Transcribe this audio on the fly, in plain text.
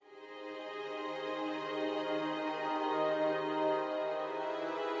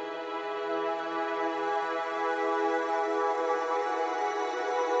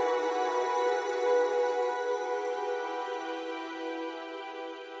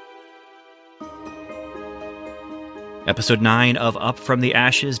Episode 9 of Up From the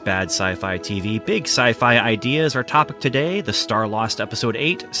Ashes, Bad Sci-Fi TV, Big Sci-Fi Ideas. Our topic today, the STARLOST Episode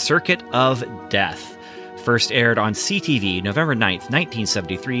 8, Circuit of Death. First aired on CTV November 9th,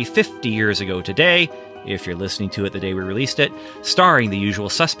 1973, 50 years ago today, if you're listening to it the day we released it, starring the usual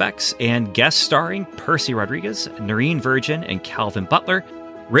suspects and guest starring Percy Rodriguez, Noreen Virgin, and Calvin Butler.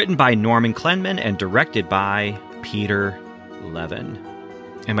 Written by Norman Klenman and directed by Peter Levin.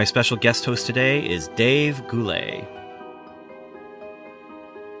 And my special guest host today is Dave Goulet.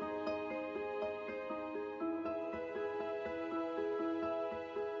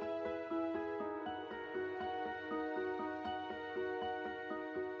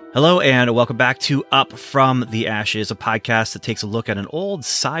 Hello and welcome back to Up From the Ashes, a podcast that takes a look at an old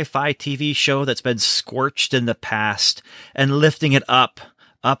sci-fi TV show that's been scorched in the past and lifting it up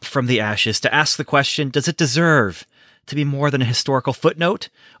from the ashes to ask the question, does it deserve to be more than a historical footnote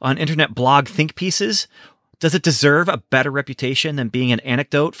on internet blog think pieces? Does it deserve a better reputation than being an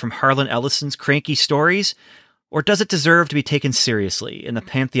anecdote from Harlan Ellison's cranky stories? Or does it deserve to be taken seriously in the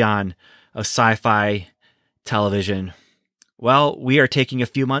pantheon of sci-fi television? Well, we are taking a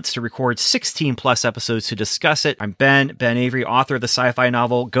few months to record 16 plus episodes to discuss it. I'm Ben Avery, author of the sci-fi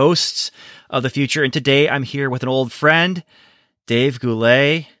novel Ghosts of the Future. And today I'm here with an old friend, Dave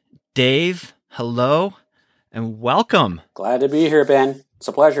Goulet. Dave, hello and welcome. Glad to be here, Ben. It's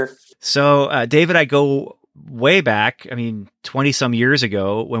a pleasure. So, Dave and I go way back, 20 some years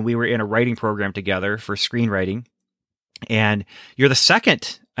ago when we were in a writing program together for screenwriting. And you're the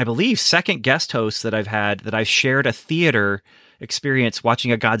second guest host that I've had that I've shared a theater experience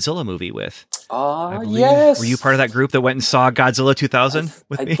watching a Godzilla movie with. Yes. Were you part of that group that went and saw Godzilla 2000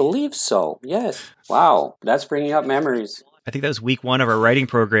 with me? I believe so, yes. Wow, that's bringing up memories. I think that was week one of our writing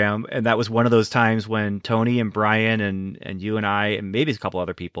program, and that was one of those times when Tony and Brian and you and I, and maybe a couple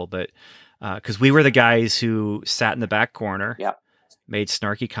other people, but because we were the guys who sat in the back corner. Yeah. Made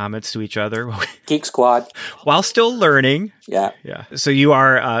snarky comments to each other. Geek Squad. While still learning. Yeah. Yeah. So you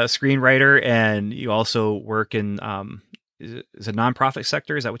are a screenwriter and you also work in, is it nonprofit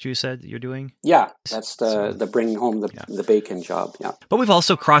sector? Is that what you said you're doing? Yeah. That's the bringing home the bacon job. Yeah. But we've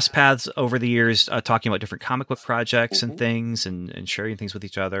also crossed paths over the years talking about different comic book projects and things and sharing things with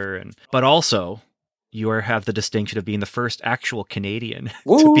each other. But also you have the distinction of being the first actual Canadian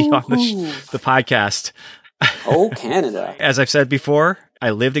to be on the podcast. Oh, Canada. As I've said before, I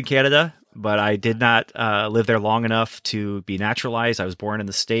lived in Canada, but I did not live there long enough to be naturalized. I was born in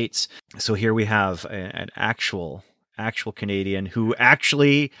the States. So here we have an actual Canadian who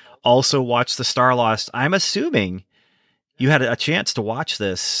actually also watched the STARLOST. I'm assuming you had a chance to watch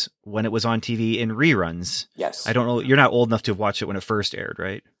this when it was on TV in reruns. Yes. I don't know. You're not old enough to have watched it when it first aired,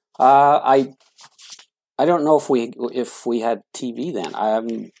 right? I don't know if we had TV then.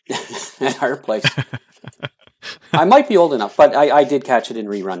 At our place. I might be old enough, but I did catch it in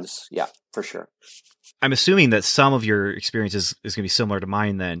reruns. Yeah, for sure. I'm assuming that some of your experience is going to be similar to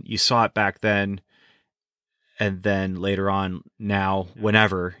mine then. You saw it back then, and then later on, now,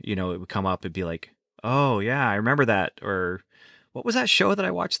 whenever, it would come up and be like, oh, yeah, I remember that. Or what was that show that I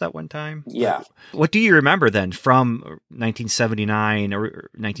watched that one time? Yeah. What do you remember then from 1979 or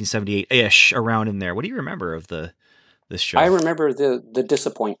 1978-ish, around in there? What do you remember of this show? I remember the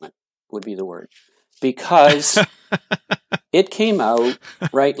disappointment would be the word. Because it came out,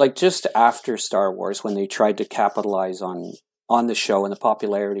 right, like just after Star Wars, when they tried to capitalize on the show and the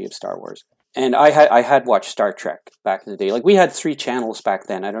popularity of Star Wars. And I had watched Star Trek back in the day. Like, we had 3 channels back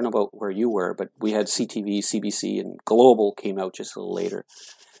then. I don't know about where you were, but we had CTV, CBC, and Global came out just a little later.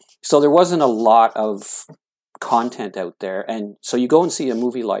 So there wasn't a lot of content out there. And so you go and see a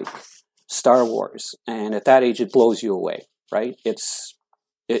movie like Star Wars, and at that age, it blows you away, right? It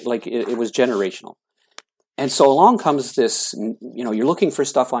was generational. And so along comes this, you're looking for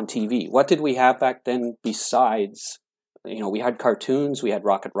stuff on TV. What did we have back then besides, we had cartoons, we had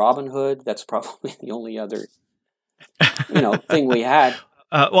Rocket Robin Hood. That's probably the only other, thing we had.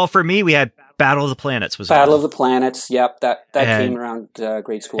 Well, for me, we had Battle of the Planets. Battle of the Planets, yep. That came around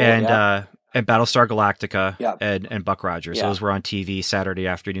grade school. And Battlestar Galactica yep. and Buck Rogers. Yeah. Those were on TV Saturday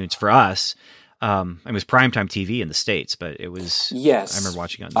afternoons for us. It was primetime TV in the States, but it was... Yes. I remember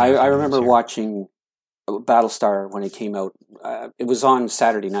watching it. I remember watching Battlestar when it came out. It was on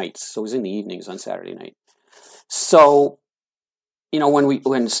Saturday nights, so it was in the evenings on Saturday night. So,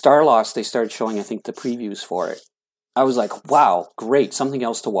 when STARLOST, they started showing, I think, the previews for it, I was like, wow, great, something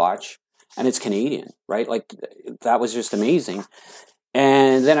else to watch. And it's Canadian, right? Like, that was just amazing.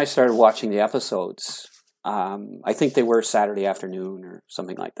 And then I started watching the episodes. I think they were Saturday afternoon or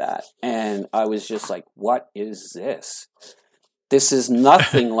something like that. And I was just like, what is this? This is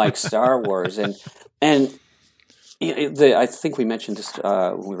nothing like Star Wars. And I think we mentioned this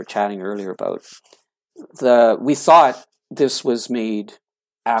when we were chatting earlier about we thought this was made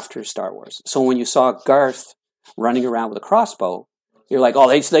after Star Wars. So when you saw Garth running around with a crossbow, you're like, oh,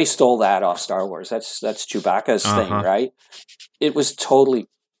 they stole that off Star Wars. That's Chewbacca's thing, right? It was totally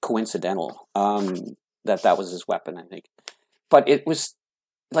coincidental that was his weapon, I think. But it was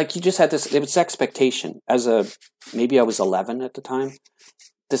like you just had this. It was expectation. Maybe I was 11 at the time.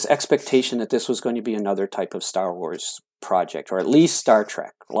 This expectation that this was going to be another type of Star Wars project, or at least Star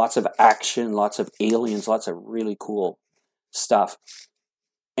Trek. Lots of action, lots of aliens, lots of really cool stuff.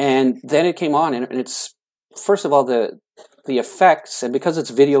 And then it came on, and it's, first of all, the effects, and because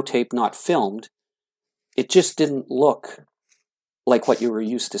it's videotape, not filmed, it just didn't look like what you were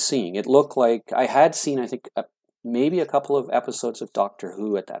used to seeing. It looked like I had seen, I think, maybe a couple of episodes of Doctor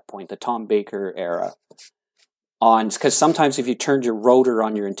Who at that point, the Tom Baker era. Because sometimes if you turned your rotor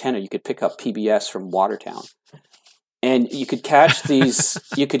on your antenna, you could pick up PBS from Watertown, and you could catch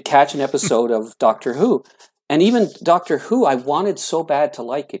you could catch an episode of Doctor Who, and even Doctor Who, I wanted so bad to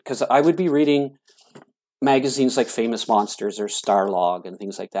like it because I would be reading magazines like Famous Monsters or Starlog and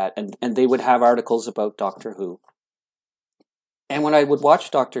things like that, and they would have articles about Doctor Who. And when I would watch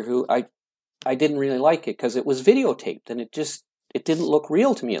Doctor Who, I didn't really like it because it was videotaped, and it didn't look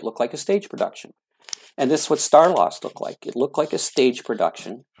real to me. It looked like a stage production. And this is what STARLOST looked like. It looked like a stage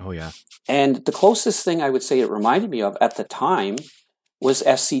production. Oh, yeah. And the closest thing I would say it reminded me of at the time was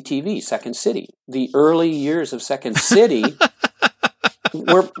SCTV, Second City. The early years of Second City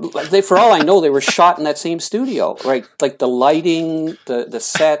for all I know, they were shot in that same studio, right? Like the lighting, the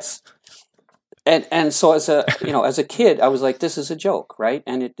sets. And so as a kid, I was like, this is a joke, right?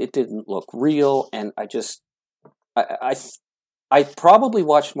 And it didn't look real. And I probably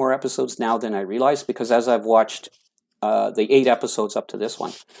watched more episodes now than I realized, because as I've watched the 8 episodes up to this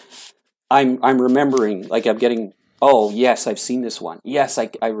one, I'm remembering, like I'm getting, oh yes, I've seen this one. Yes, I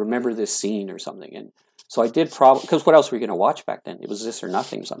remember this scene or something. And so I did because what else were you going to watch back then? It was this or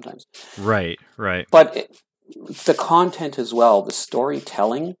nothing sometimes. Right. But the content as well, the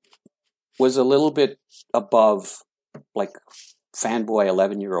storytelling was a little bit above like fanboy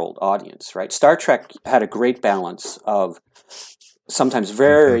 11-year-old audience, right? Star Trek had a great balance of sometimes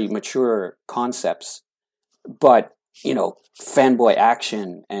very mature concepts, but, fanboy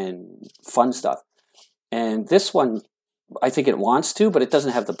action and fun stuff. And this one, I think it wants to, but it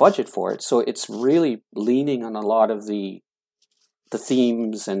doesn't have the budget for it. So it's really leaning on a lot of the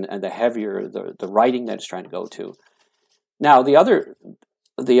themes and the heavier, the writing that it's trying to go to. Now, the other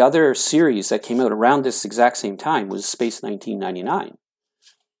series that came out around this exact same time was Space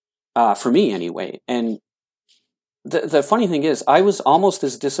 1999, for me anyway. And the funny thing is, I was almost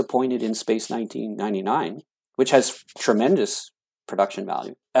as disappointed in Space 1999, which has tremendous production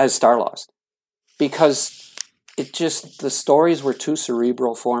value, as STARLOST, because the stories were too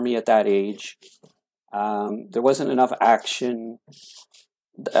cerebral for me at that age. There wasn't enough action,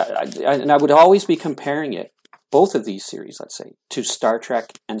 and I would always be comparing it, both of these series, let's say, to Star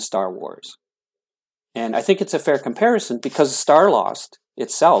Trek and Star Wars. And I think it's a fair comparison because STARLOST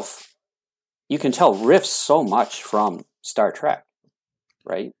itself, you can tell, riffs so much from Star Trek,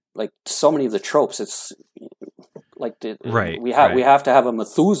 right? Like so many of the tropes, it's like we have to have a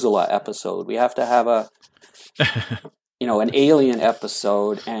Methuselah episode. We have to have an alien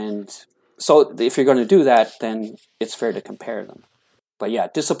episode. And so if you're going to do that, then it's fair to compare them. But yeah,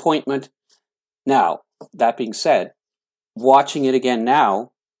 disappointment. Now, that being said, watching it again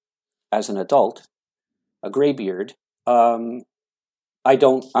now as an adult, a graybeard, I'm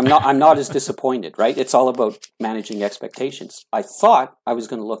not as disappointed, right? It's all about managing expectations. I thought I was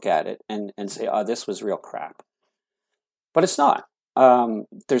going to look at it and say, oh, this was real crap. But it's not.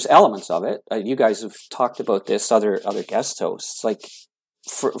 There's elements of it. You guys have talked about this, other guest hosts. Like,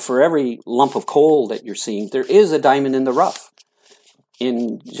 for every lump of coal that you're seeing, there is a diamond in the rough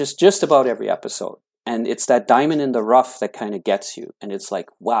in just about every episode. And it's that diamond in the rough that kind of gets you. And it's like,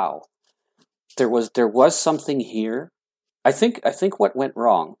 wow, there was something here. I think what went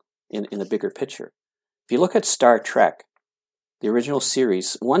wrong in the bigger picture, if you look at Star Trek, the original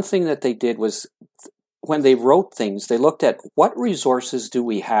series, one thing that they did was when they wrote things, they looked at what resources do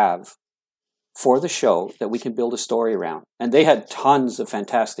we have for the show that we can build a story around. And they had tons of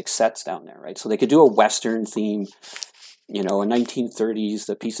fantastic sets down there, right? So they could do a Western theme, a 1930s,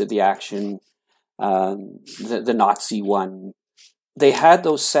 the piece of the action, the Nazi one. They had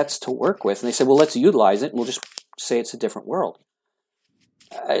those sets to work with, and they said, well, let's utilize it, and we'll just say it's a different world.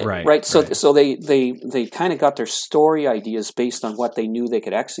 Right. So they kind of got their story ideas based on what they knew they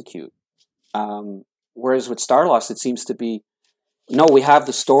could execute. Whereas with STARLOST, it seems to be, no, we have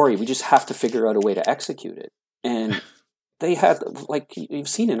the story. We just have to figure out a way to execute it. And they had, like you've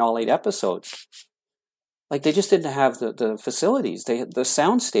seen in all 8 episodes, like they just didn't have the facilities. The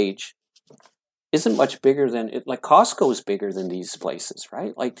soundstage isn't much bigger than it. Like Costco is bigger than these places,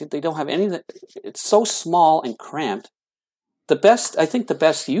 right? Like they don't have anything. It's so small and cramped. I think the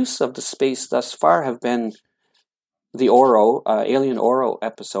best use of the space thus far have been the Alien Oro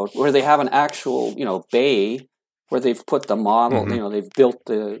episode, where they have an actual, bay where they've put the model, they've built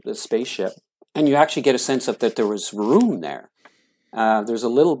the spaceship, and you actually get a sense of that there was room there. There's a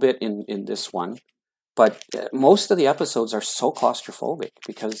little bit in this one, but most of the episodes are so claustrophobic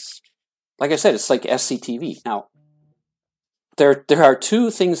because, like I said, it's like SCTV. Now, there are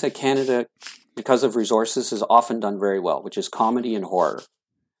 2 things that Canada, because of resources, has often done very well, which is comedy and horror.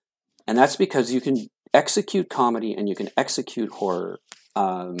 And that's because you can execute comedy and you can execute horror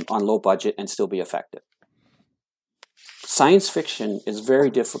on low budget and still be effective. Science fiction is very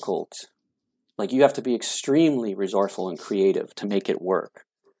difficult. Like, you have to be extremely resourceful and creative to make it work.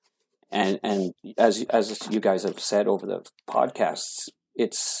 And as you guys have said over the podcasts,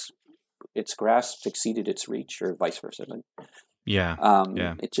 its grasp exceeded its reach, or vice versa. Yeah.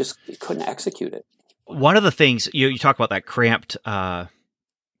 It couldn't execute it. One of the things you talk about, that cramped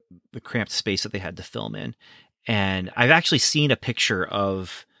space that they had to film in, and I've actually seen a picture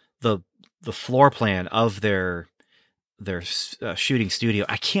of the floor plan of their shooting studio.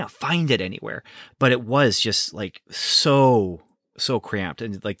 I can't find it anywhere, but it was just like so cramped,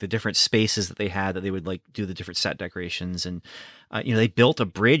 and like the different spaces that they had that they would like do the different set decorations, and they built a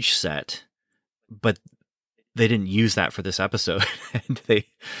bridge set, but they didn't use that for this episode. And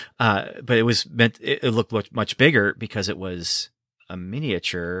but it was meant, it looked much bigger because it was a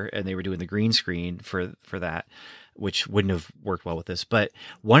miniature and they were doing the green screen for that, which wouldn't have worked well with this. But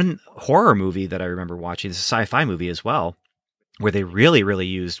one horror movie that I remember watching, this is a sci-fi movie as well, where they really, really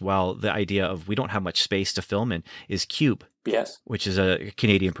used well the idea of we don't have much space to film in, is Cube. Yes. Which is a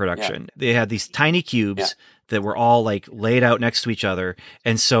Canadian production. Yeah. They had these tiny cubes that were all like laid out next to each other.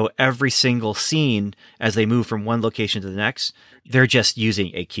 And so every single scene, as they move from one location to the next, they're just using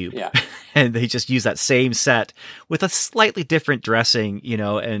a cube. Yeah. And they just use that same set with a slightly different dressing,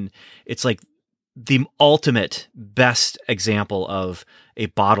 and it's like the ultimate best example of a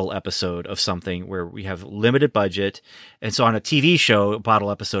bottle episode of something where we have limited budget. And so on a TV show, a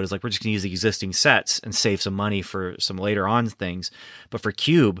bottle episode is like, we're just gonna use the existing sets and save some money for some later on things. But for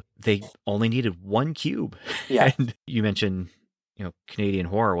Cube, they only needed 1 cube. Yeah. And you mentioned, Canadian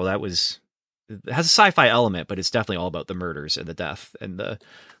horror. Well, it has a sci-fi element, but it's definitely all about the murders and the death and the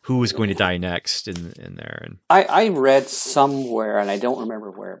who is going to die next in there. And I read somewhere, and I don't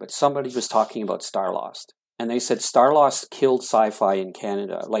remember where, but somebody was talking about STARLOST, and they said STARLOST killed sci-fi in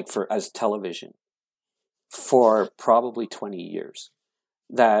Canada, like as television, for probably 20 years.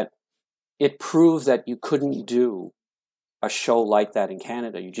 That it proved that you couldn't do a show like that in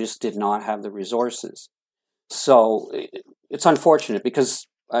Canada. You just did not have the resources. So it's unfortunate, because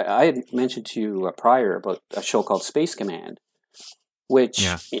I had mentioned to you prior about a show called Space Command, which,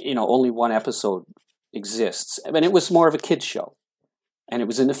 only 1 episode exists. I mean, it was more of a kid's show. And it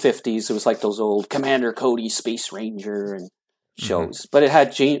was in the 50s. It was like those old Commander Cody, Space Ranger and shows. Mm-hmm. But it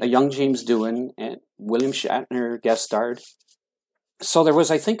had a young James Doohan, and William Shatner guest starred. So there was,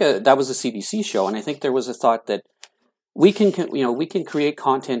 I think, that was a CBC show. And I think there was a thought that we can create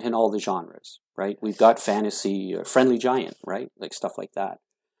content in all the genres, right? We've got fantasy, Friendly Giant, right? Like stuff like that.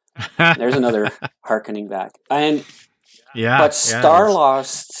 There's another hearkening back. But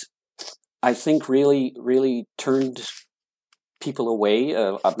STARLOST, I think, really, really turned people away,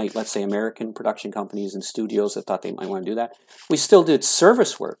 let's say American production companies and studios that thought they might want to do that. We still did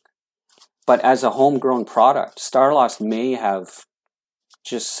service work, but as a homegrown product, STARLOST may have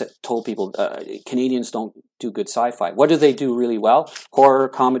just told people, Canadians don't do good sci-fi. What do they do really well? Horror,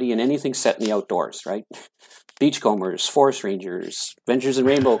 comedy, and anything set in the outdoors, right? Beachcombers, Forest Rangers, Adventures in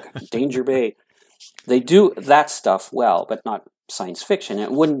Rainbow, Danger Bay. They do that stuff well, but not science fiction.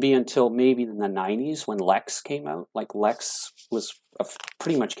 It wouldn't be until maybe in the 90s when Lex came out. Like, Lex was a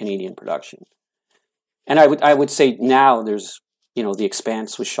pretty much Canadian production. And I would say now there's, The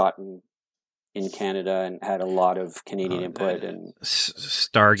Expanse was shot in Canada and had a lot of Canadian input. And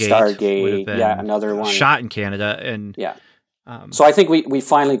Stargate, another one. Shot in Canada. And so I think we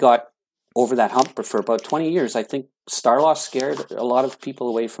finally got over that hump, but for about 20 years, I think STARLOST scared a lot of people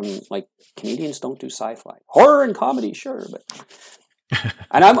away from, like, Canadians don't do sci-fi. Horror and comedy, sure, but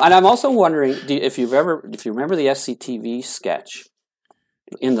and I'm also wondering if you remember the SCTV sketch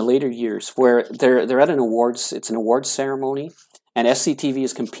in the later years where they're at an awards ceremony, and SCTV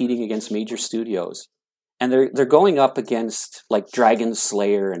is competing against major studios, and they're going up against like Dragon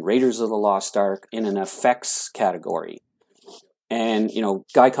Slayer and Raiders of the Lost Ark in an effects category. And,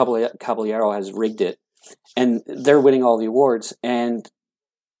 Guy Caballero has rigged it, and they're winning all the awards. And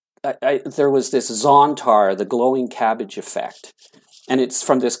there was this Zontar, the glowing cabbage effect. And it's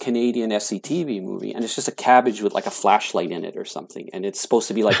from this Canadian SCTV movie. And it's just a cabbage with like a flashlight in it or something. And it's supposed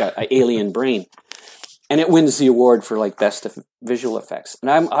to be like a alien brain. And it wins the award for like best visual effects. And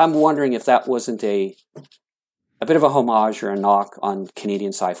I'm wondering if that wasn't a bit of a homage or a knock on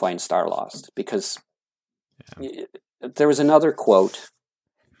Canadian sci-fi and STARLOST, because there was another quote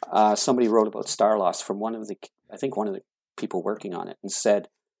somebody wrote about STARLOST from one of the people working on it, and said,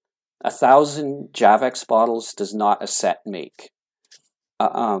 1,000 Javex bottles does not a set make.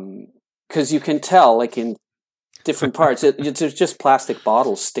 Because you can tell, like in different parts, there's just plastic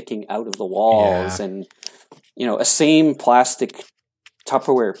bottles sticking out of the walls, and a same plastic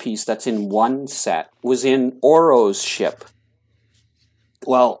Tupperware piece that's in one set was in Oro's ship.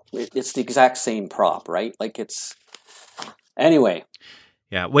 Well, it's the exact same prop, right? Like anyway.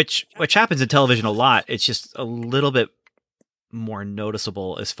 Yeah, which happens in television a lot. It's just a little bit more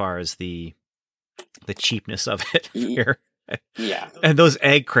noticeable as far as the cheapness of it here. Yeah, and those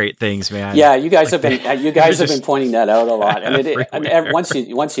egg crate things, man. Yeah, you guys have been pointing that out a lot. And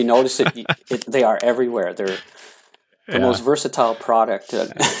once you notice it, they are everywhere. They're the most versatile product.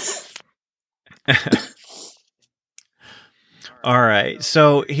 All right,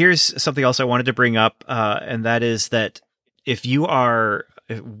 so here's something else I wanted to bring up, and that is that if you are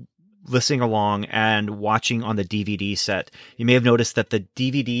listening along and watching on the DVD set, you may have noticed that the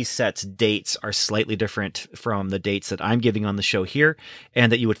DVD set's dates are slightly different from the dates that I'm giving on the show here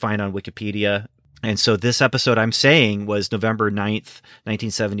and that you would find on Wikipedia. And so this episode I'm saying was November 9th,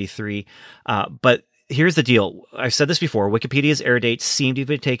 1973. But here's the deal. I've said this before. Wikipedia's air dates seem to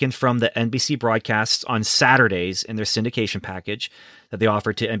be taken from the NBC broadcasts on Saturdays in their syndication package that they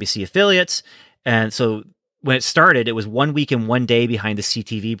offered to NBC affiliates. And so when it started, it was 1 week and 1 day behind the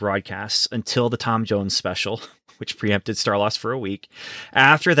CTV broadcasts until the Tom Jones special, which preempted STARLOST for a week.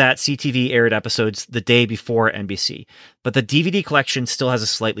 After that, CTV aired episodes the day before NBC. But the DVD collection still has a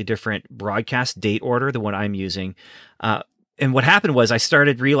slightly different broadcast date order than what I'm using. And what happened was I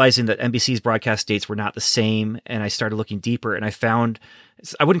started realizing that NBC's broadcast dates were not the same, and I started looking deeper, and I found,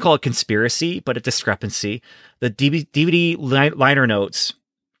 I wouldn't call it conspiracy, but a discrepancy. The DVD liner notes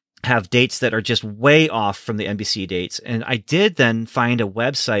have dates that are just way off from the NBC dates. And I did then find a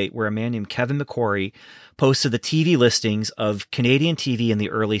website where a man named Kevin McCory posted the TV listings of Canadian TV in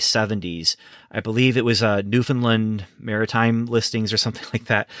the early 70s. I believe it was Newfoundland Maritime listings or something like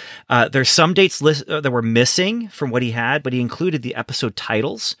that. There's some dates that were missing from what he had, but he included the episode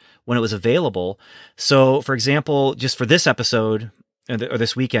titles when it was available. So, for example, just for this episode, or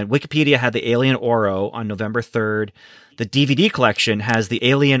this weekend, Wikipedia had the Alien Oro on November 3rd. The DVD collection has the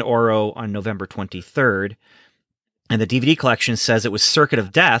Alien Oro on November 23rd. And the DVD collection says it was Circuit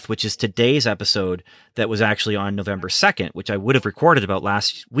of Death, which is today's episode, that was actually on November 2nd, which I would have recorded about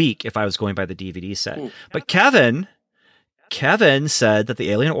last week if I was going by the DVD set. But Kevin said that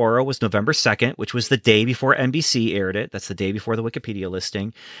the Alien Oro was November 2nd, which was the day before NBC aired it. That's the day before the Wikipedia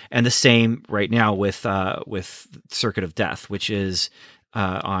listing. And the same right now with Circuit of Death, which is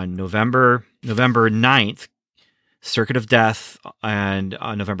on November 9th, Circuit of Death, and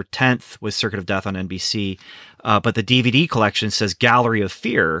on November 10th was Circuit of Death on NBC. But the DVD collection says Gallery of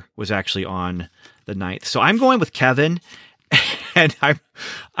Fear was actually on the 9th. So I'm going with Kevin. And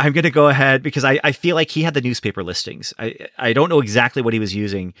I'm going to go ahead because I feel like he had the newspaper listings. I don't know exactly what he was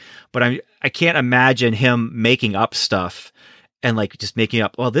using, but I can't imagine him making up stuff and like just making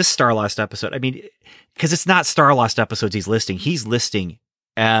up, well, this STARLOST episode. I mean, because it's not STARLOST episodes he's listing. He's listing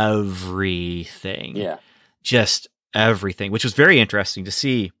everything. Yeah. Just everything, which was very interesting to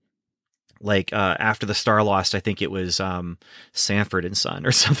see. Like after the STARLOST, I think it was Sanford and Son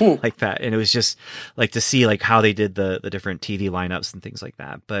or something like that. And it was just like to see like how they did the different TV lineups and things like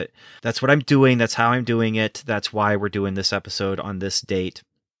that. But that's what I'm doing. That's how I'm doing it. That's why we're doing this episode on this date.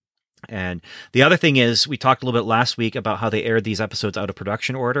 And the other thing is we talked a little bit last week about how they aired these episodes out of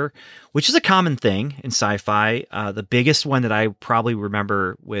production order, which is a common thing in sci-fi. The biggest one that I probably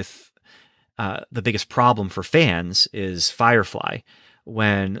remember with the biggest problem for fans is Firefly.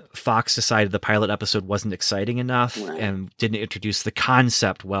 When Fox decided the pilot episode wasn't exciting enough and didn't introduce the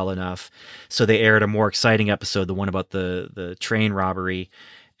concept well enough. So they aired a more exciting episode, the one about the train robbery.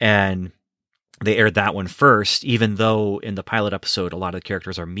 And they aired that one first, even though in the pilot episode, a lot of the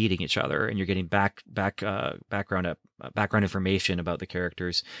characters are meeting each other and you're getting background information about the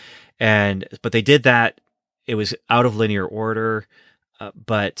characters. But they did that. It was out of linear order,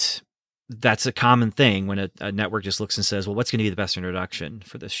 but that's a common thing when a network just looks and says, well, what's going to be the best introduction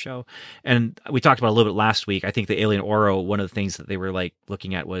for this show? And we talked about it a little bit last week. I think the Alien Oro, one of the things that they were like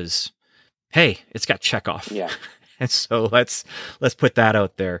looking at was, hey, it's got Chekhov. Yeah. And so let's put that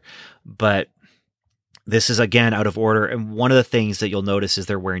out there. But this is again out of order. And one of the things that you'll notice is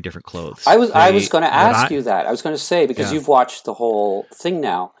they're wearing different clothes. I was going to ask you that. I was going to say, because you've watched the whole thing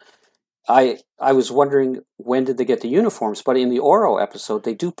now, I was wondering, when did they get the uniforms? But in the Oro episode,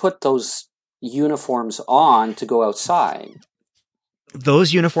 they do put those uniforms on to go outside.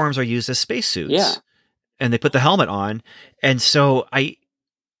 Those uniforms are used as spacesuits. Yeah. And they put the helmet on. And so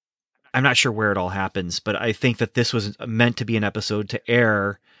I'm not sure where it all happens, but I think that this was meant to be an episode to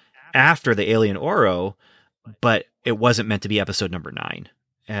air after the Alien Oro, but it wasn't meant to be episode number 9.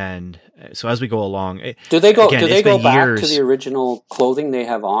 And so as we go along, do they go back to the original clothing they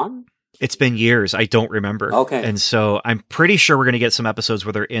have on? It's been years. I don't remember. Okay. And so I'm pretty sure we're going to get some episodes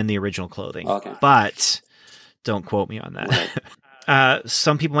where they're in the original clothing. Okay. But don't quote me on that. Right.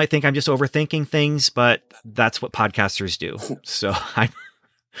 Some people might think I'm just overthinking things, but that's what podcasters do. So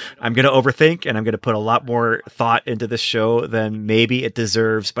I'm going to overthink, and I'm going to put a lot more thought into this show than maybe it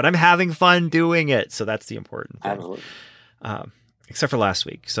deserves, but I'm having fun doing it. So that's the important thing. Absolutely. Except for last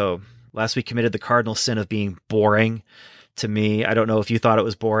week. So last week committed the cardinal sin of being boring to me. I don't know if you thought it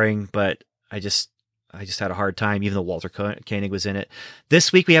was boring, but I just had a hard time, even though Walter Koenig was in it.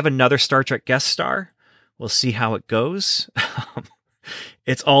 This week we have another Star Trek guest star. We'll see how it goes.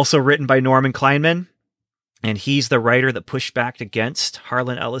 It's also written by Norman Kleinman, and he's the writer that pushed back against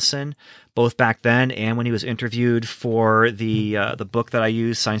Harlan Ellison, both back then and when he was interviewed for the book that I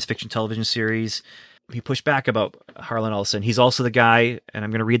use, science fiction television series. He pushed back about Harlan Ellison. He's also the guy, and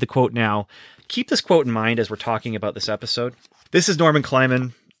I'm going to read the quote now. Keep this quote in mind as we're talking about this episode. This is Norman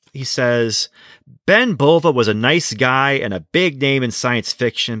Kleinman. He says, Ben Bova was a nice guy and a big name in science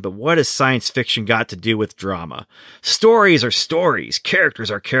fiction, but what has science fiction got to do with drama? Stories are stories.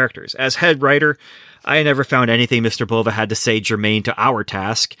 Characters are characters. As head writer, I never found anything Mr. Bova had to say germane to our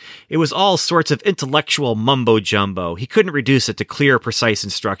task. It was all sorts of intellectual mumbo-jumbo. He couldn't reduce it to clear, precise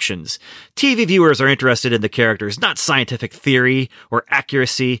instructions. TV viewers are interested in the characters, not scientific theory or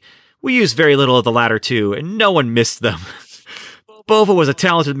accuracy. We used very little of the latter too, and no one missed them. Bova was a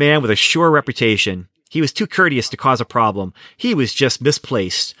talented man with a sure reputation. He was too courteous to cause a problem. He was just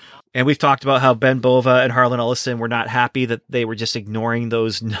misplaced. And we've talked about how Ben Bova and Harlan Ellison were not happy that they were just ignoring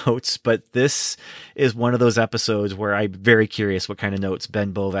those notes, but this is one of those episodes where I'm very curious what kind of notes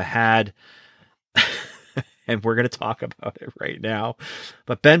Ben Bova had. And we're going to talk about it right now.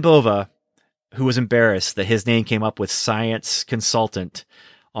 But Ben Bova, who was embarrassed that his name came up with science consultant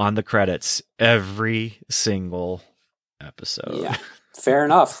on the credits every single episode. Yeah, fair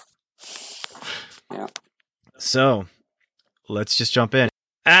enough. Yeah. So let's just jump in.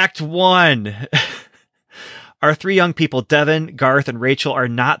 Act 1. Our 3 young people, Devin, Garth, and Rachel, are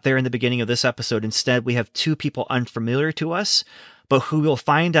not there in the beginning of this episode. Instead, we have 2 people unfamiliar to us, but who we'll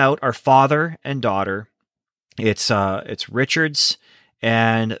find out are father and daughter. It's Richards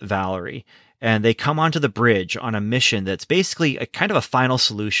and Valerie. And they come onto the bridge on a mission that's basically a kind of a final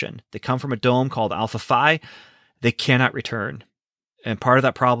solution. They come from a dome called Alpha Phi. They cannot return. And part of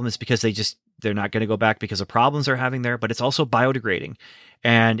that problem is because they're not going to go back because of problems they're having there, but it's also biodegrading.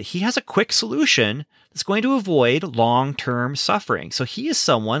 And he has a quick solution that's going to avoid long-term suffering. So he is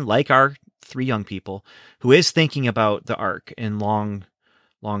someone like our 3 young people who is thinking about the arc in long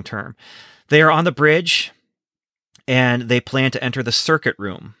term. They are on the bridge and they plan to enter the circuit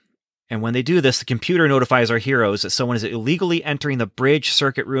room. And when they do this, the computer notifies our heroes that someone is illegally entering the bridge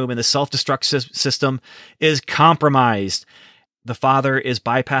circuit room and the self-destruct system is compromised. The father is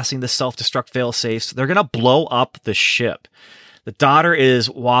bypassing the self-destruct fail-safe, so they're going to blow up the ship. The daughter is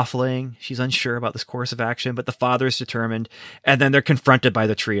waffling. She's unsure about this course of action, but the father is determined. And then they're confronted by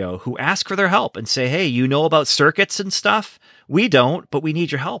the trio, who ask for their help and say, hey, you know about circuits and stuff? We don't, but we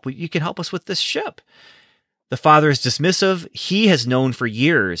need your help. You can help us with this ship. The father is dismissive. He has known for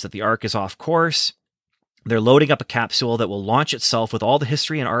years that the Ark is off course. They're loading up a capsule that will launch itself with all the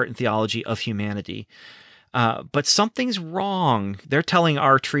history and art and theology of humanity. But something's wrong. They're telling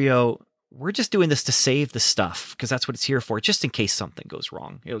our trio, we're just doing this to save the stuff because that's what it's here for, just in case something goes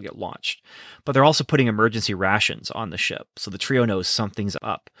wrong. It'll get launched. But they're also putting emergency rations on the ship, so the trio knows something's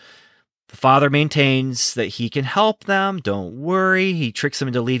up. The father maintains that he can help them. Don't worry. He tricks them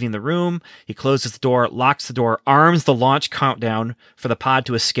into leaving the room. He closes the door, locks the door, arms the launch countdown for the pod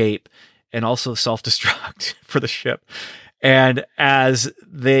to escape, and also self-destruct for the ship. And as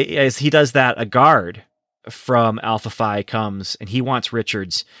he does that, a guard from Alpha Phi comes, and he wants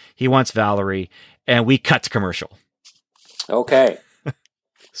Richards. He wants Valerie, and we cut to commercial. Okay.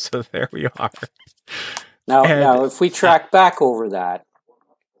 So there we are. Now, if we track back over that,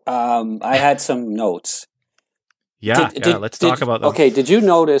 I had some notes. Let's talk about them. Okay, did you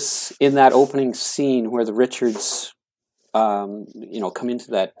notice in that opening scene where the Richards, come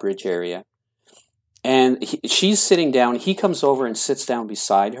into that bridge area, and she's sitting down, he comes over and sits down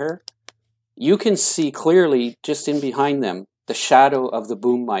beside her. You can see clearly, just in behind them, the shadow of the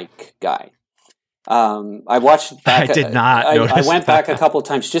boom mic guy. I watched it back. I did not notice I went that. back a couple of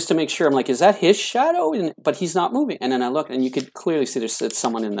times just to make sure. I'm like, is that his shadow? But he's not moving. And then I look, and you could clearly see there's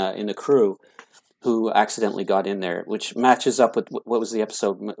someone in the crew who accidentally got in there, which matches up with what was the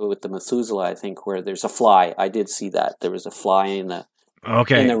episode with the Methuselah, I think, where there's a fly. I did see that. There was a fly in the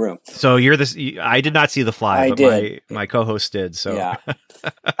room. So you're this. I did not see the fly, but my co-host did. So yeah.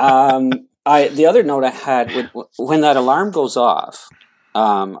 The other note I had, when that alarm goes off,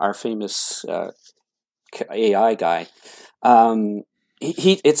 our famous AI guy,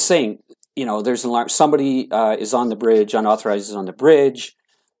 it's saying, there's an alarm. Somebody is on the bridge, unauthorized is on the bridge,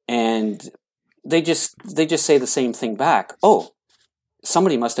 and they just say the same thing back. Oh,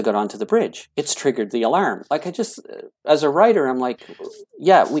 somebody must have got onto the bridge. It's triggered the alarm. Like, I just, as a writer, I'm like,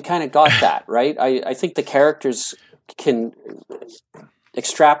 yeah, we kind of got that, right? I think the characters can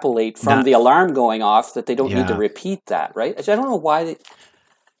extrapolate from the alarm going off that they don't need to repeat that, right? I don't know why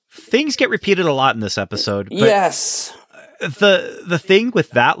things get repeated a lot in this episode. But yes. The thing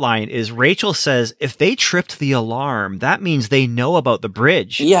with that line is Rachel says, if they tripped the alarm, that means they know about the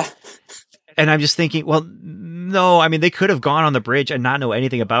bridge. Yeah. And I'm just thinking, well, no, I mean, they could have gone on the bridge and not know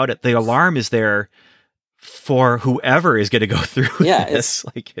anything about it. The alarm is there for whoever is going to go through this.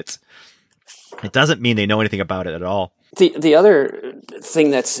 It doesn't mean they know anything about it at all. The other thing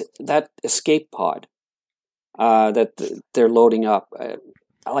that's that escape pod that they're loading up,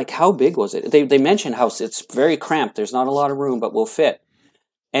 how big was it? They mentioned how it's very cramped. There's not a lot of room, but we'll fit.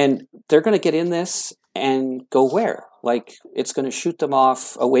 And they're going to get in this and go where? Like, it's going to shoot them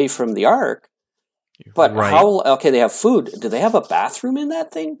off away from the Ark. But they have food. Do they have a bathroom in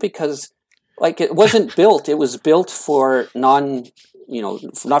that thing? Because, it wasn't built. It was built for not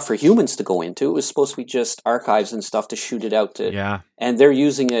for humans to go into. It was supposed to be just archives and stuff to shoot it out to. Yeah. And they're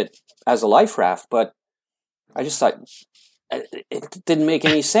using it as a life raft. But I just thought it didn't make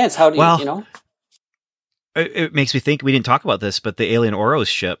any sense. How do you? It makes me think, we didn't talk about this, but the alien Oros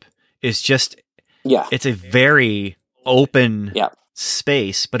ship is just, it's a very open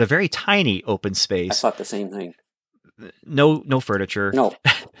space, but a very tiny open space. I thought the same thing. No furniture. No.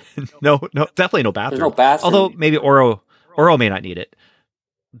 no, definitely no bathroom. There's no bathroom. Although maybe Oro may not need it,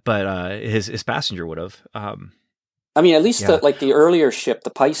 but his passenger would have. At least the earlier ship, the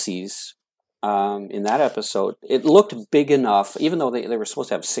Pisces, in that episode, it looked big enough, even though they were supposed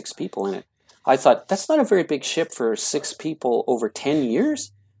to have 6 people in it. I thought, that's not a very big ship for 6 people over 10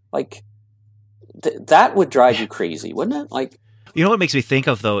 years. That would drive you crazy, wouldn't it? You know what makes me think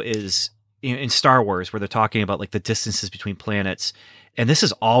of, though, is in Star Wars, where they're talking about the distances between planets. And this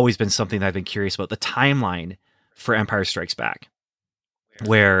has always been something that I've been curious about, the timeline for Empire Strikes Back,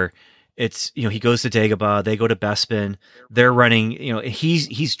 where it's, he goes to Dagobah, they go to Bespin, they're running,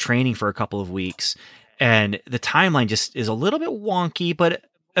 he's training for a couple of weeks, and the timeline just is a little bit wonky, but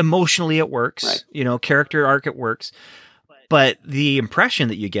emotionally it works, right. Character arc, it works. But the impression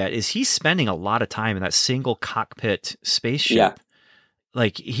that you get is he's spending a lot of time in that single cockpit spaceship. Yeah.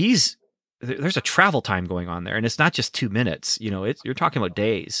 There's a travel time going on there, and it's not just 2 minutes. You're talking about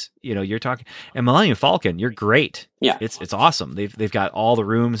days. You're talking. And Millennium Falcon, you're great. Yeah, it's awesome. They've got all the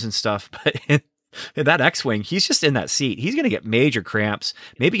rooms and stuff. But in that X-wing, he's just in that seat. He's going to get major cramps,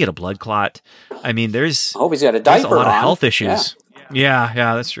 maybe get a blood clot. I mean, I hope he's got a diaper. There's a lot of health issues. Yeah,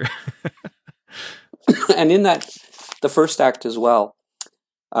 that's true. And in the first act as well,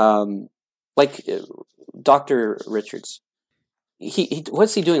 Dr. Richards.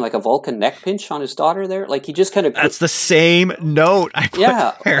 What's he doing? Like a Vulcan neck pinch on his daughter there? He just kind of... That's the same note I put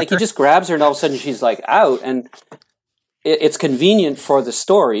there. He just grabs her and all of a sudden she's out, and it's convenient for the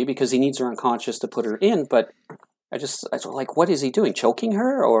story because he needs her unconscious to put her in, but I was what is he doing? Choking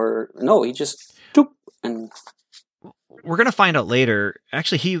her? Or no, he just... and we're going to find out later.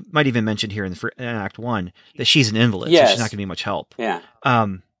 Actually, he might even mention here in Act 1 that she's an invalid, yes. So she's not going to be much help. Yeah.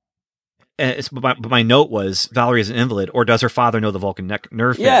 But my note was Valerie is an invalid, or does her father know the Vulcan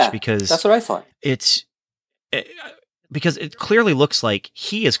nerve pinch? Because that's what I thought. Because it clearly looks like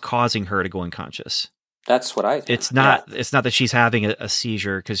he is causing her to go unconscious. That's what I thought. It's not. Yeah. It's not that she's having a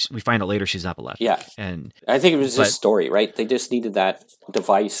seizure, because we find out later she's epileptic. Yeah, and I think it was his story, right? They just needed that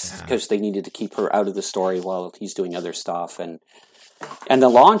device because they needed to keep her out of the story while he's doing other stuff, and the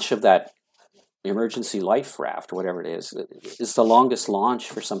launch of that emergency life raft, whatever it is. It's the longest launch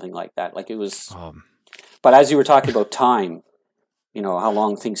for something like that. Like it was. But as you were talking about time, how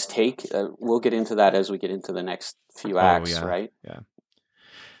long things take. We'll get into that as we get into the next few acts, right? Yeah.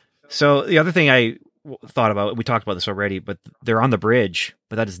 So the other thing I thought about, we talked about this already, but they're on the bridge,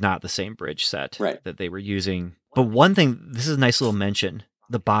 but that is not the same bridge set that they were using. But one thing, this is a nice little mention.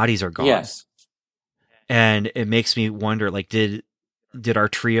 The bodies are gone. Yes. And it makes me wonder, like, did our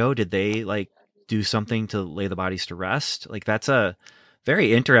trio, did they like do something to lay the bodies to rest? Like, that's a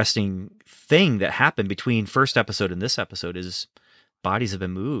very interesting thing that happened between first episode and this episode is bodies have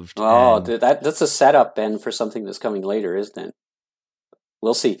been moved. Oh, that's a setup, Ben, for something that's coming later, isn't it?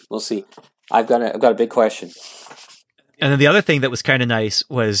 We'll see. I've got a big question. And then the other thing that was kind of nice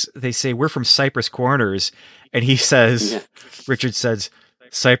was they say, we're from Cypress Corners. And he says, Richard says,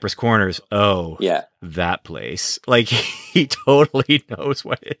 Cypress Corners. Oh, yeah, that place. Like he totally knows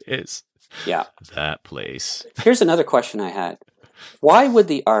what it is. Yeah. That place. Here's another question I had. Why would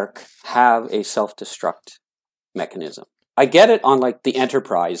the Ark have a self-destruct mechanism? I get it on like the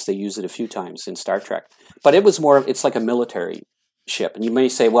Enterprise. They use it a few times in Star Trek. But it's like a military ship. And you may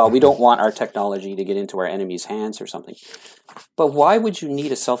say, well, we don't want our technology to get into our enemy's hands or something. But why would you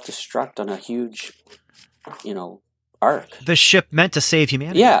need a self-destruct on a huge, Ark? The ship meant to save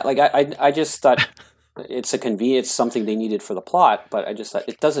humanity. Yeah, like I just thought it's a convenience, something they needed for the plot, but I just thought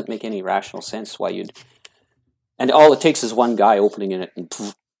it doesn't make any rational sense why you'd... And all it takes is one guy opening it and,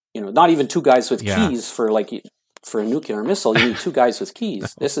 not even two guys with keys for a nuclear missile. You need two guys with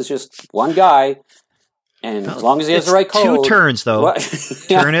keys. This is just one guy, and as long as he has the right code... Two turns, though.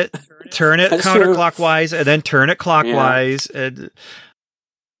 Turn it counterclockwise, and then turn it clockwise. Yeah. And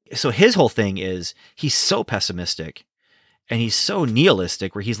so his whole thing is he's so pessimistic, and he's so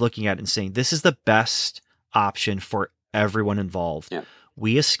nihilistic, where he's looking at it and saying, this is the best option for everyone involved. Yeah.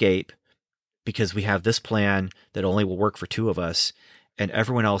 We escape because we have this plan that only will work for two of us, and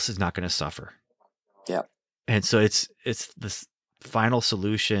everyone else is not going to suffer. Yeah. And so it's this final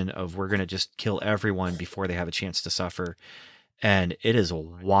solution of we're going to just kill everyone before they have a chance to suffer. And it is a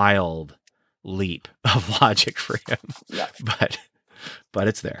wild leap of logic for him. Yeah. But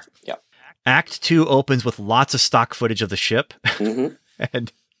it's there. Yeah. Act 2 opens with lots of stock footage of the ship. Mm-hmm.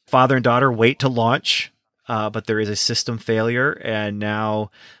 And father and daughter wait to launch, but there is a system failure, and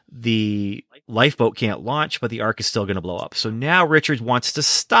now the lifeboat can't launch, but the Ark is still going to blow up. So now Richard wants to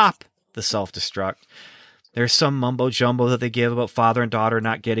stop the self-destruct. There's some mumbo-jumbo that they give about father and daughter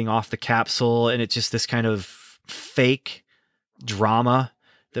not getting off the capsule, and it's just this kind of fake drama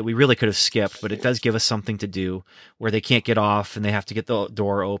that we really could have skipped, but it does give us something to do where they can't get off and they have to get the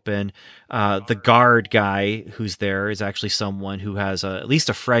door open. The guard guy who's there is actually someone who has at least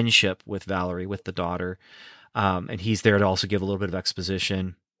a friendship with Valerie, with the daughter. And he's there to also give a little bit of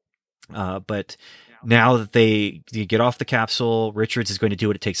exposition. But now that they get off the capsule, Richards is going to do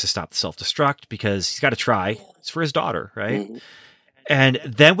what it takes to stop the self-destruct because he's got to try. It's for his daughter, right? Mm-hmm. And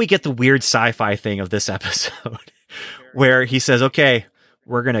then we get the weird sci-fi thing of this episode where he says, okay,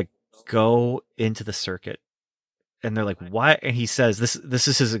 we're going to go into the circuit. And they're like, what? And he says, this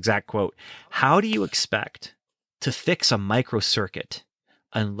is his exact quote. How do you expect to fix a microcircuit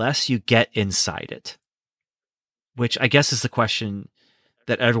unless you get inside it? Which I guess is the question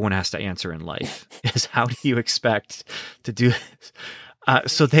that everyone has to answer in life is how do you expect to do this?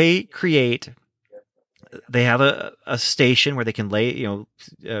 So they have a station where they can lay,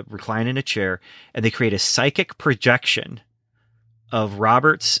 recline in a chair, and they create a psychic projection of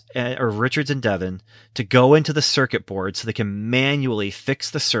Richards and Devon to go into the circuit board so they can manually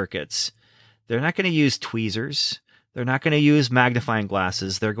fix the circuits. They're not going to use tweezers. They're not going to use magnifying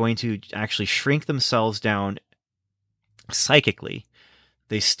glasses. They're going to actually shrink themselves down psychically.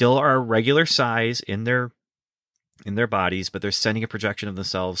 They still are a regular size in their bodies, but they're sending a projection of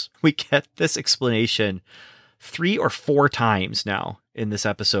themselves. We get this explanation 3 or 4 times now in this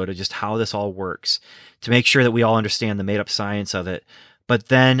episode of just how this all works to make sure that we all understand the made-up science of it. But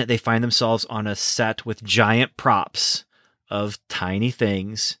then they find themselves on a set with giant props of tiny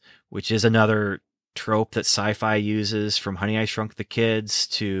things, which is another trope that sci-fi uses, from Honey, I Shrunk the Kids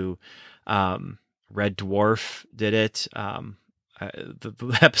to Red Dwarf did it.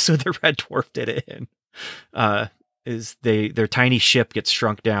 The episode that Red Dwarf did it in is their tiny ship gets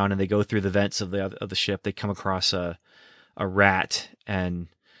shrunk down and they go through the vents of the ship. They come across a rat, and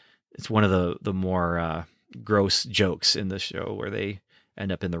it's one of the more gross jokes in the show where they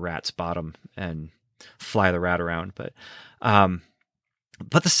end up in the rat's bottom and fly the rat around. But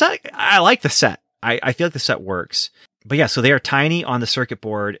the set, I like the set. I feel like the set works. But yeah, so they are tiny on the circuit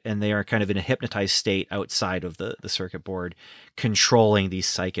board, and they are kind of in a hypnotized state outside of the circuit board, controlling these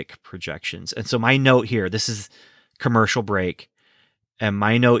psychic projections. And so my note here, this is commercial break, and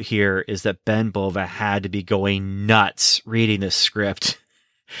my note here is that Ben Bova had to be going nuts reading this script.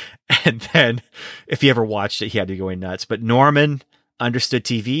 And then if he ever watched it, he had to be going nuts. But Norman understood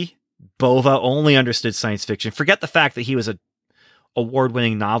TV. Bova only understood science fiction. Forget the fact that he was a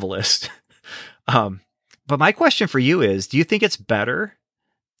award-winning novelist. But my question for you is, do you think it's better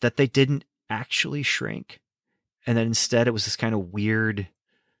that they didn't actually shrink and that instead it was this kind of weird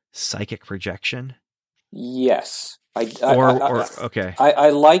psychic projection? Yes. Okay. I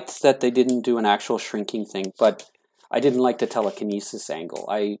liked that they didn't do an actual shrinking thing, but I didn't like the telekinesis angle.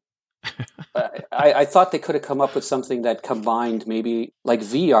 I thought they could have come up with something that combined maybe like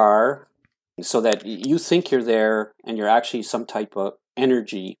VR, so that you think you're there and you're actually some type of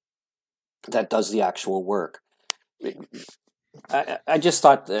energy that does the actual work. I just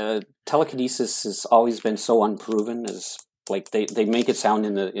thought telekinesis has always been so unproven. As like they make it sound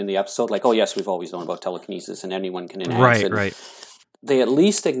in the episode like, oh yes, we've always known about telekinesis and anyone can enhance it. Right. They at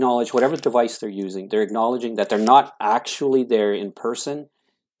least acknowledge whatever device they're using. They're acknowledging that they're not actually there in person.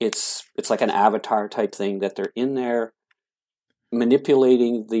 It's like an avatar type thing, that they're in there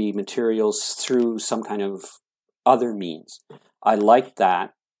manipulating the materials through some kind of other means. I liked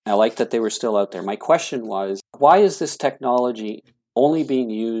that. I liked that they were still out there. My question was, why is this technology only being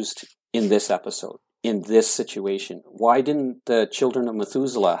used in this episode, in this situation? Why didn't the children of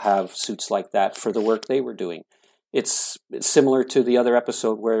Methuselah have suits like that for the work they were doing? It's similar to the other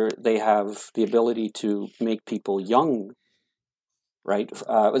episode where they have the ability to make people young, right?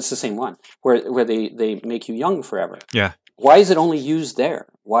 It's the same one, where they make you young forever. Yeah. Why is it only used there?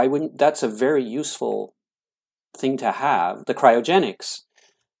 Why wouldn't, that's a very useful thing to have. The cryogenics,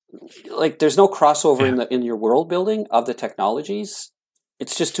 like there's no crossover in your world building of the technologies.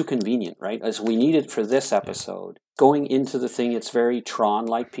 It's just too convenient, right? As we need it for this episode. Going into the thing, it's very Tron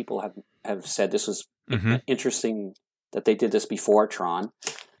like. People have said this was interesting that they did this before Tron.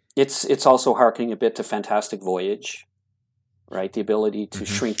 It's also harkening a bit to Fantastic Voyage, right? The ability to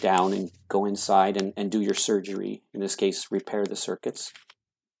shrink down and go inside and do your surgery, in this case, repair the circuits.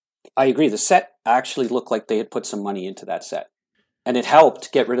 I agree. The set actually looked like they had put some money into that set. And it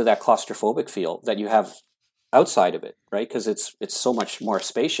helped get rid of that claustrophobic feel that you have outside of it, right? Because it's so much more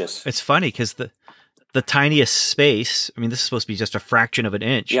spacious. It's funny because the tiniest space, I mean, this is supposed to be just a fraction of an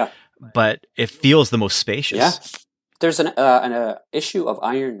inch, but it feels the most spacious. Yeah. There's an issue of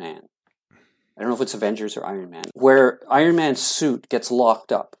Iron Man. I don't know if it's Avengers or Iron Man, where Iron Man's suit gets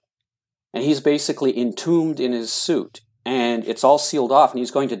locked up. And he's basically entombed in his suit. And it's all sealed off, and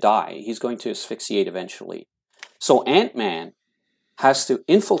he's going to die. He's going to asphyxiate eventually. So Ant-Man has to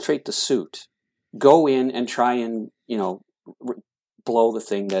infiltrate the suit, go in and try and, blow the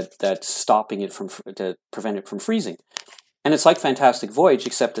thing that's stopping it to prevent it from freezing. And it's like Fantastic Voyage,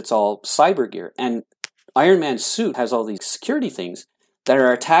 except it's all cyber gear. And Iron Man's suit has all these security things that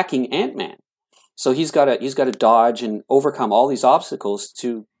are attacking Ant-Man. So he's got to dodge and overcome all these obstacles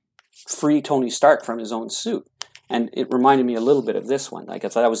to free Tony Stark from his own suit. And it reminded me a little bit of this one. Like, I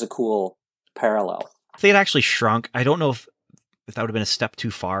thought that was a cool parallel. If they had actually shrunk, I don't know if that would have been a step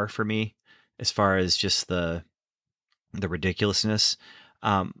too far for me as far as just the ridiculousness.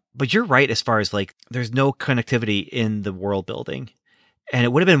 But you're right as far as like there's no connectivity in the world building. And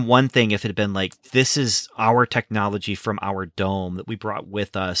it would have been one thing if it had been like, this is our technology from our dome that we brought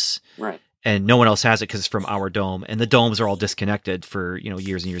with us. Right. And no one else has it because it's from our dome. And the domes are all disconnected for,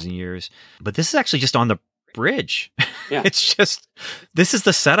 years and years and years. But this is actually just on the bridge. Yeah. It's just, this is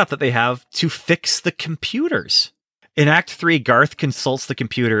the setup that they have to fix the computers. In Act 3, Garth consults the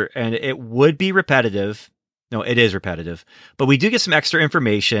computer, and it would be repetitive. No, it is repetitive. But we do get some extra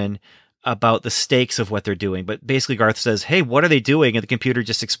information about the stakes of what they're doing. But basically, Garth says, hey, what are they doing? And the computer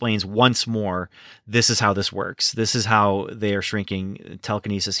just explains once more, this is how this works. This is how they are shrinking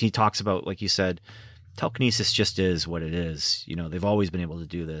telekinesis. He talks about, like you said, telekinesis just is what it is. They've always been able to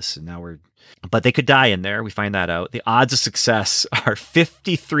do this, and now but they could die in there. We find that out. The odds of success are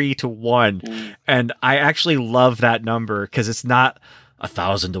 53-1. And I actually love that number because it's not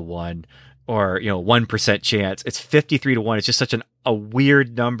 1,000-1 or, 1% chance. It's 53-1. It's just such a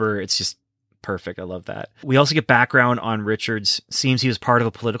weird number. It's just perfect. I love that. We also get background on Richards. Seems he was part of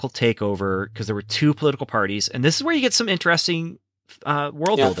a political takeover because there were two political parties. And this is where you get some interesting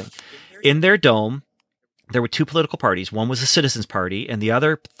world building. In their dome, there were two political parties. One was the Citizens Party, and the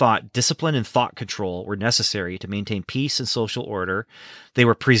other thought discipline and thought control were necessary to maintain peace and social order. They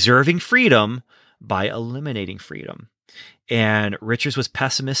were preserving freedom by eliminating freedom. And Richards was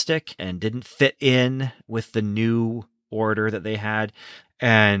pessimistic and didn't fit in with the new order that they had,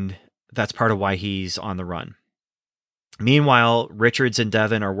 and that's part of why he's on the run. Meanwhile, Richards and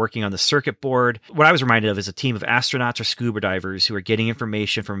Devon are working on the circuit board. What I was reminded of is a team of astronauts or scuba divers who are getting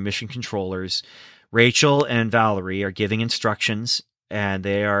information from mission controllers. Rachel and Valerie are giving instructions, and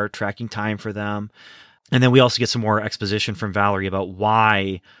they are tracking time for them. And then we also get some more exposition from Valerie about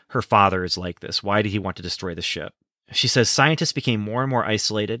why her father is like this. Why did he want to destroy the ship? She says scientists became more and more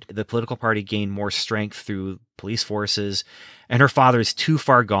isolated. The political party gained more strength through police forces, and her father is too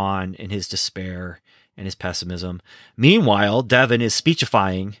far gone in his despair and his pessimism. Meanwhile, Devon is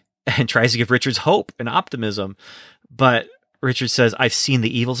speechifying and tries to give Richards hope and optimism. But Richards says, I've seen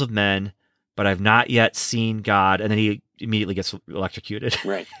the evils of men, but I've not yet seen God. And then he immediately gets electrocuted.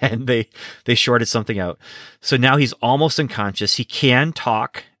 Right. And they shorted something out. So now he's almost unconscious. He can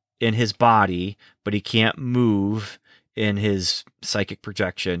talk in his body, but he can't move in his psychic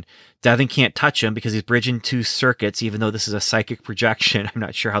projection. Devon can't touch him because he's bridging two circuits, even though this is a psychic projection. I'm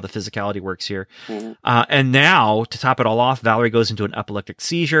not sure how the physicality works here. Mm-hmm. And now, to top it all off, Valerie goes into an epileptic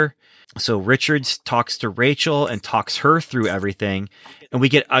seizure. So Richards talks to Rachel and talks her through everything. And we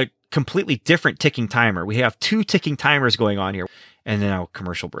get a completely different ticking timer. We have two ticking timers going on here. And then now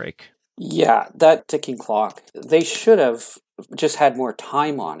commercial break. Yeah, that ticking clock. They should have just had more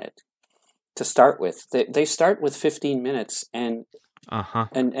time on it to start with. They start with 15 minutes, and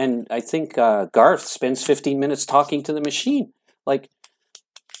I think Garth spends 15 minutes talking to the machine. Like,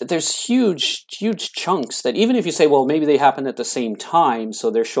 there's huge chunks that even if you say, well, maybe they happened at the same time, so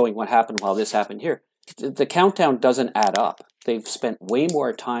they're showing what happened while this happened here, the countdown doesn't add up. They've spent way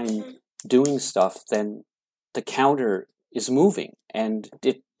more time doing stuff than the counter is moving, and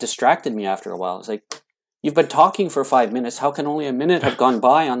it distracted me after a while. It's like, you've been talking for 5 minutes. How can only a minute have gone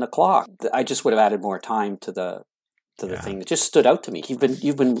by on the clock? I just would have added more time to the thing. It just stood out to me. You've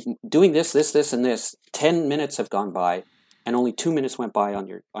been doing this, and this. 10 minutes have gone by, and only 2 minutes went by on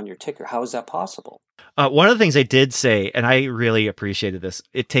your ticker. How is that possible? One of the things they did say, and I really appreciated this,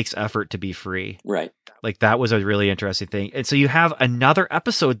 it takes effort to be free. Right. Like, that was a really interesting thing. And so you have another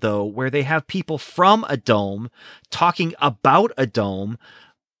episode, though, where they have people from a dome talking about a dome,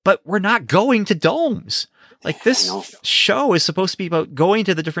 but we're not going to domes. Like, this show is supposed to be about going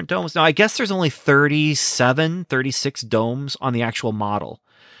to the different domes. Now, I guess there's only 36 domes on the actual model.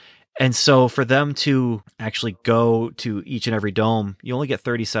 And so for them to actually go to each and every dome, you only get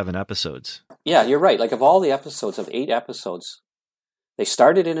 37 episodes. Yeah, you're right. Like, of all the episodes, of 8 episodes, they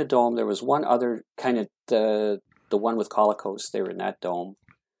started in a dome. There was one other kind of, the one with Colicos, they were in that dome.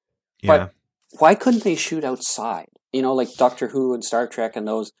 Yeah. But why couldn't they shoot outside? You know, like Doctor Who and Star Trek and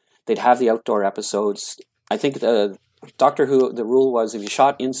those, they'd have the outdoor episodes. I think the Doctor Who, the rule was if you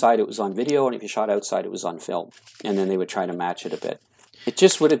shot inside, it was on video, and if you shot outside, it was on film. And then they would try to match it a bit. It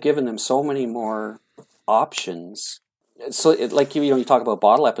just would have given them so many more options. So, like, you talk about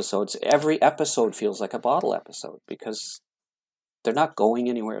bottle episodes, every episode feels like a bottle episode because they're not going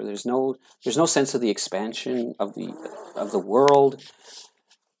anywhere. There's no sense of the expansion of the world.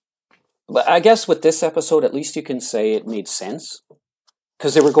 But I guess with this episode, at least you can say it made sense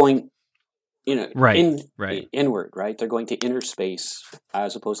because they were going, inward, right? They're going to inner space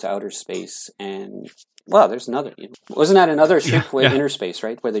as opposed to outer space. And, well, there's another. Wasn't that another shrink with inner space,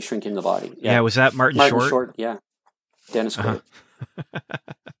 right? Where they shrink in the body. Yeah, was that Martin Short? Yeah. Dennis Quaid.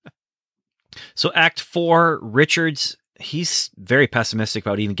 So Act 4, Richards, he's very pessimistic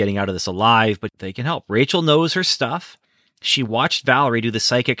about even getting out of this alive, but they can help. Rachel knows her stuff. She watched Valerie do the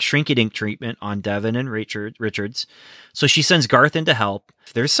psychic shrink-ink treatment on Devon and Richards. So she sends Garth in to help.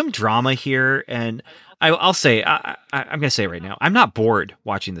 There's some drama here, and I'll say, I'm going to say it right now, I'm not bored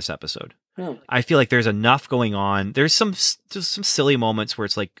watching this episode. I feel like there's enough going on. There's some silly moments where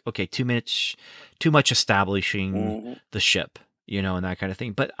it's like, okay, too much establishing the ship, and that kind of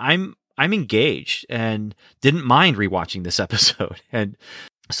thing. But I'm engaged and didn't mind rewatching this episode. And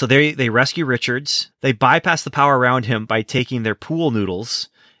so they rescue Richards. They bypass the power around him by taking their pool noodles,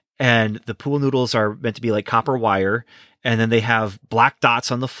 and the pool noodles are meant to be like copper wire. And then they have black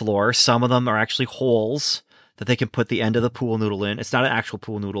dots on the floor. Some of them are actually holes that they can put the end of the pool noodle in. It's not an actual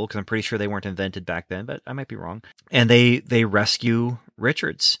pool noodle because I'm pretty sure they weren't invented back then, but I might be wrong. And they rescue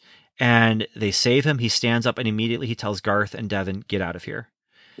Richards and they save him. He stands up and immediately he tells Garth and Devon, get out of here.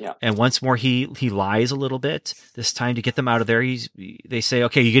 Yeah. And once more, he lies a little bit. This time to get them out of there, they say,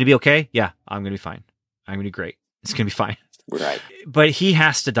 okay, you going to be okay? Yeah, I'm going to be fine. I'm going to be great. It's going to be fine. Right. But he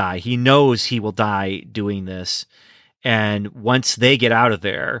has to die. He knows he will die doing this. And once they get out of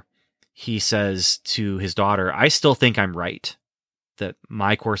there, he says to his daughter, I still think I'm right, that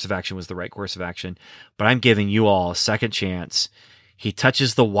my course of action was the right course of action, but I'm giving you all a second chance. He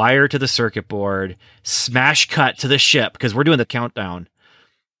touches the wire to the circuit board, smash cut to the ship, because we're doing the countdown.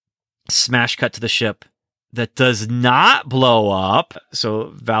 Smash cut to the ship that does not blow up.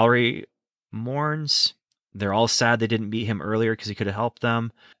 So Valerie mourns. They're all sad they didn't meet him earlier because he could have helped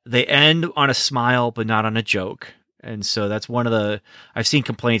them. They end on a smile, but not on a joke. And so that's one of the... I've seen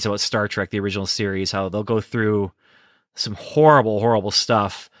complaints about Star Trek, the original series, how they'll go through some horrible, horrible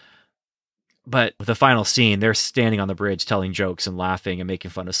stuff. But the final scene, they're standing on the bridge telling jokes and laughing and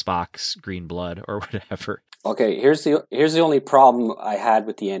making fun of Spock's green blood or whatever. Okay, here's the only problem I had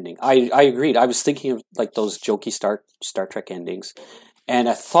with the ending. I agreed. I was thinking of like those jokey Star Trek endings. And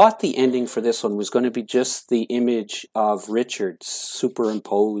I thought the ending for this one was going to be just the image of Richard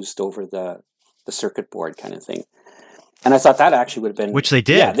superimposed over the circuit board kind of thing. And I thought that actually would have been... Which they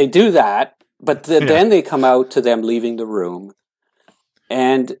did. Yeah, they do that. But then they come out to them leaving the room.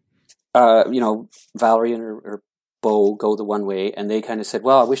 And, Valerie and her beau go the one way. And they kind of said,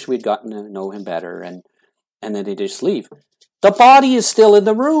 well, I wish we'd gotten to know him better. And then they just leave. The body is still in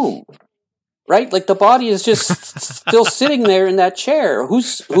the room. Right? Like the body is just still sitting there in that chair.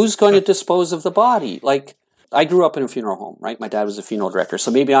 Who's going to dispose of the body? Like, I grew up in a funeral home, right? My dad was a funeral director.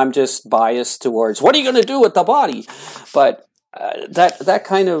 So maybe I'm just biased towards, what are you going to do with the body? But that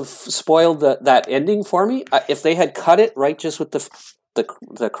kind of spoiled that ending for me. If they had cut it, right, just with the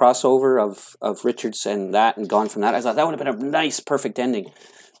crossover of Richards and that and gone from that, I thought that would have been a nice, perfect ending.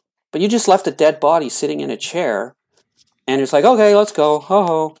 But you just left a dead body sitting in a chair, and it's like, okay, let's go.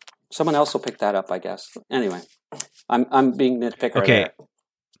 Ho-ho. Someone else will pick that up, I guess. Anyway, I'm being nitpicker. Okay. There.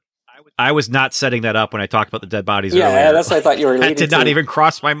 I was not setting that up when I talked about the dead bodies earlier. Yeah, that's what I thought you were leading to. That did not even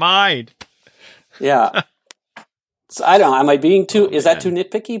cross my mind. Yeah. So I don't know. Am I being too... Is that too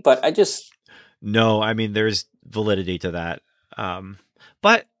nitpicky? But I just... No, I mean, there's validity to that.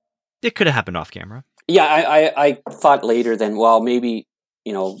 But it could have happened off camera. Yeah, I thought later then, well, maybe,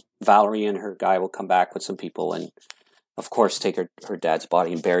 Valerie and her guy will come back with some people and, of course, take her dad's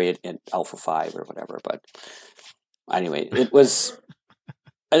body and bury it in Alpha 5 or whatever. But anyway, it was...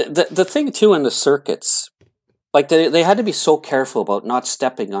 The thing, too, in the circuits, like they had to be so careful about not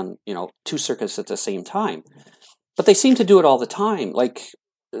stepping on, two circuits at the same time. But they seem to do it all the time. Like,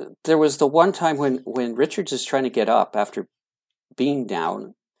 there was the one time when Richards is trying to get up after being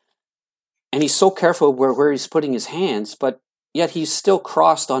down, and he's so careful where he's putting his hands, but yet he's still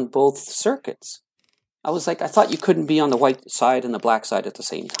crossed on both circuits. I was like, I thought you couldn't be on the white side and the black side at the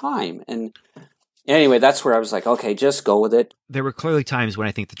same time. And anyway, that's where I was like, okay, just go with it. There were clearly times when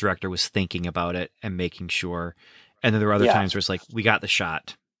I think the director was thinking about it and making sure. And then there were other times where it's like, we got the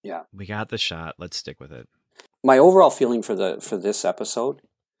shot. Yeah. We got the shot. Let's stick with it. My overall feeling for this episode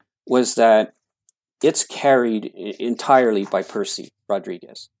was that it's carried entirely by Percy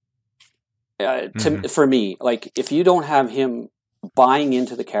Rodriguez. For me, like, if you don't have him buying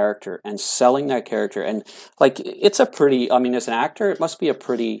into the character and selling that character, and like, it's a pretty, I mean, as an actor, it must be a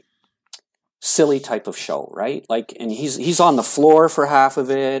pretty silly type of show, right? Like, and he's on the floor for half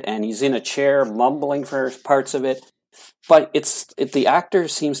of it, and he's in a chair mumbling for parts of it, but the actor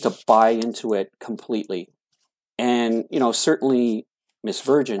seems to buy into it completely. And, certainly Miss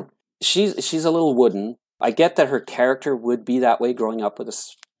Virgin, she's a little wooden. I get that her character would be that way growing up with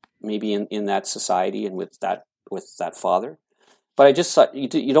us, maybe in that society and with that father. But I just thought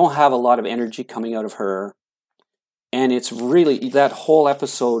you don't have a lot of energy coming out of her. And it's really, that whole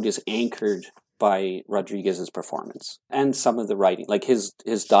episode is anchored by Rodriguez's performance and some of the writing. Like his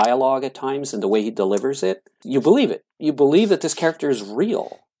dialogue at times and the way he delivers it, you believe it. You believe that this character is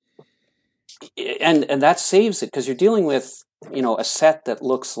real. And that saves it, because you're dealing with, a set that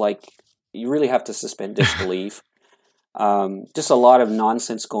looks like you really have to suspend disbelief. Just a lot of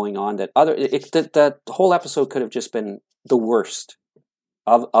nonsense going on that the whole episode could have just been the worst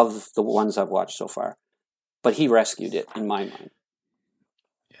of the ones I've watched so far. But he rescued it in my mind.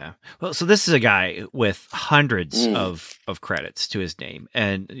 Yeah. Well, so this is a guy with hundreds of credits to his name.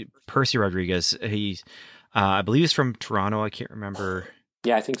 And Percy Rodriguez, I believe he's from Toronto. I can't remember.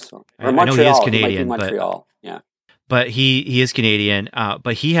 Yeah, I think so. Or I know he is Canadian. He might be Montreal. Yeah. But he is Canadian.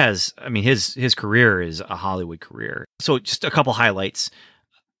 But he has, I mean, his career is a Hollywood career. So just a couple highlights.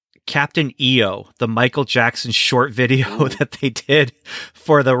 Captain EO, the Michael Jackson short video that they did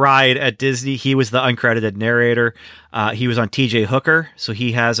for the ride at Disney. He was the uncredited narrator. He was on TJ Hooker, so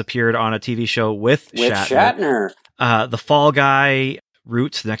he has appeared on a TV show with Shatner. The Fall Guy,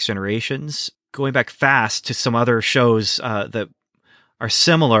 Roots, The Next Generations. Going back fast to some other shows that are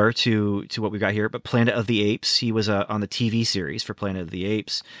similar to what we've got here, but Planet of the Apes. He was on the TV series for Planet of the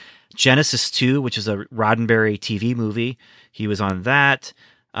Apes. Genesis 2, which is a Roddenberry TV movie. He was on that.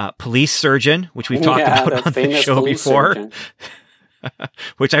 Police Surgeon, which we've talked about on the show before.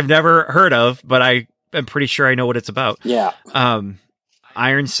 which I've never heard of, but I am pretty sure I know what it's about. Yeah.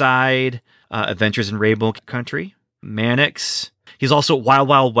 Ironside, Adventures in Rainbow Country, Mannix. He's also Wild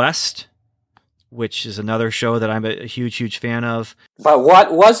Wild West, which is another show that I'm a huge, huge fan of. But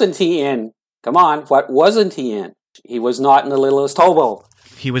what wasn't he in? Come on, what wasn't he in? He was not in The Littlest Hobo.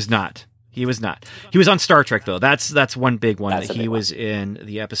 He was not. He was not. He was on Star Trek, though. That's one big one. That's that a big he was in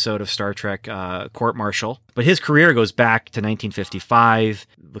the episode of Star Trek Court Martial. But his career goes back to 1955.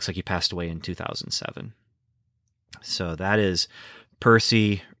 Looks like he passed away in 2007. So that is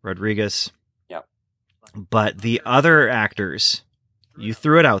Percy Rodriguez. Yep. But the other actors, you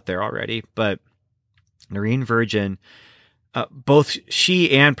threw it out there already, but Noreen Virgin, both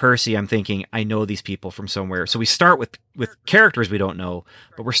she and Percy, I'm thinking, I know these people from somewhere. So we start with characters we don't know,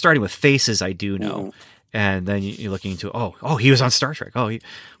 but we're starting with faces I do know. Mm-hmm. And then you're looking into, oh, he was on Star Trek.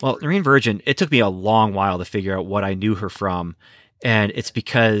 Well, Noreen Virgin, it took me a long while to figure out what I knew her from. And it's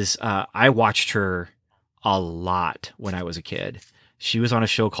because I watched her a lot when I was a kid. She was on a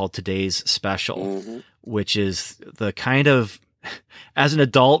show called Today's Special, mm-hmm. which is the kind of, as an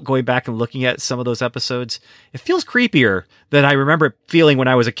adult, going back and looking at some of those episodes, it feels creepier than I remember it feeling when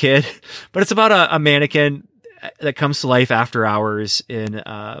I was a kid. But it's about a mannequin that comes to life after hours in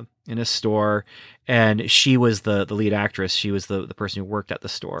a store, and she was the lead actress. She was the person who worked at the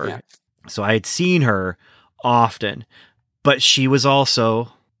store. Yeah. So I had seen her often, but she was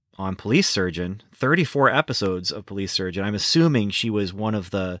also on Police Surgeon, 34 episodes of Police Surgeon. I'm assuming she was one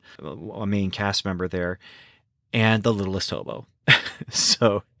of a main cast member there, and The Littlest Hobo.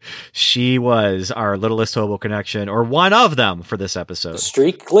 So she was our Littlest Hobo connection, or one of them for this episode. The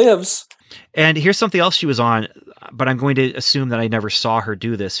streak lives. And here's something else she was on, but I'm going to assume that I never saw her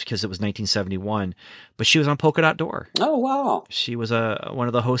do this because it was 1971, but she was on Polka Dot Door. Oh, wow. She was one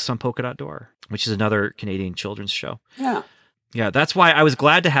of the hosts on Polka Dot Door, which is another Canadian children's show. Yeah. Yeah, that's why I was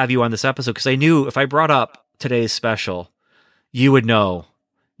glad to have you on this episode, because I knew if I brought up Today's Special, you would know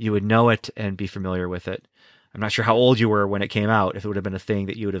it and be familiar with it. I'm not sure how old you were when it came out, if it would have been a thing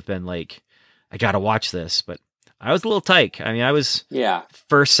that you would have been like, I got to watch this. But I was a little tyke. I mean, I was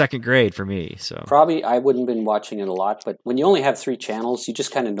first, second grade for me. So probably I wouldn't have been watching it a lot. But when you only have 3 channels, you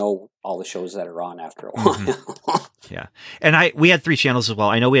just kind of know all the shows that are on after a while. Mm-hmm. Yeah. And we had 3 channels as well.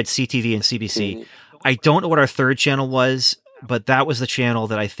 I know we had CTV and CBC. Mm-hmm. I don't know what our third channel was, but that was the channel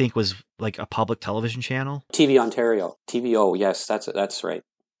that I think was like a public television channel. TV Ontario. TVO. Yes, that's right.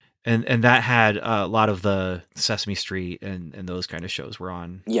 And that had a lot of the Sesame Street and those kind of shows were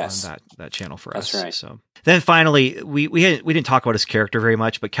on, yes. on that channel for us. That's right. So then finally, we didn't talk about his character very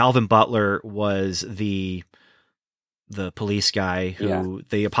much, but Calvin Butler was the police guy who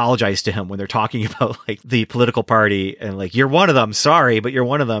they apologize to him when they're talking about like the political party and like, you're one of them. Sorry, but you're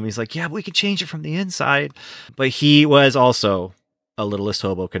one of them. He's like, yeah, but we can change it from the inside. But he was also a Littlest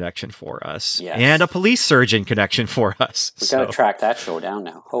Hobo connection for us, yes. and a Police Surgeon connection for us. We've got to track that show down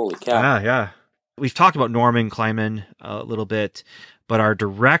now. Holy cow. Yeah. We've talked about Norman Kleiman a little bit, but our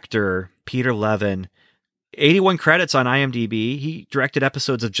director, Peter Levin, 81 credits on IMDb. He directed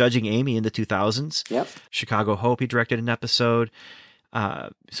episodes of Judging Amy in the 2000s. Yep. Chicago Hope, he directed an episode.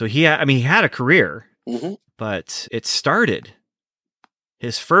 So he had a career, mm-hmm. but it started.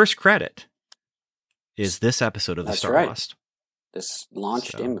 His first credit is this episode of the STARLOST. Right. This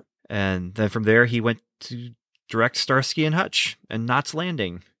launched him. And then from there, he went to direct Starsky and Hutch and Knots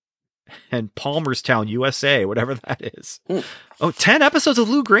Landing and Palmerstown, USA, whatever that is. 10 episodes of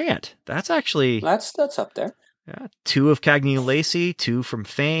Lou Grant. That's actually... That's up there. Yeah, 2 of Cagney and Lacey, 2 from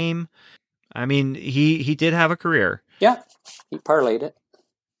Fame. I mean, he did have a career. Yeah, he parlayed it.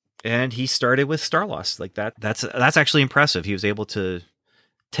 And he started with STARLOST. Like that's actually impressive. He was able to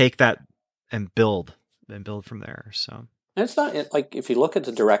take that and build from there, so... And it's not like, if you look at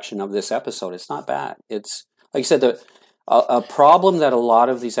the direction of this episode, it's not bad. It's like you said, a problem that a lot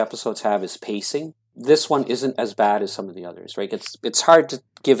of these episodes have is pacing. This one isn't as bad as some of the others, right? It's hard to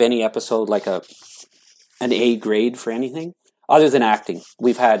give any episode like an A grade for anything other than acting.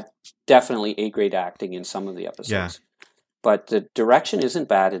 We've had definitely A grade acting in some of the episodes, yeah. But the direction isn't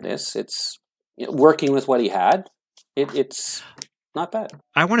bad in this. It's working with what he had. It's not bad.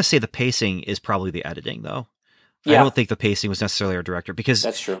 I want to say the pacing is probably the editing, though. Yeah. I don't think the pacing was necessarily our director, because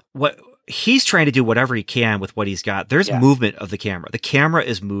that's true. What he's trying to do whatever he can with what he's got. There's movement of the camera. The camera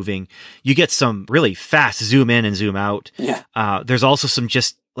is moving. You get some really fast zoom in and zoom out. Yeah. There's also some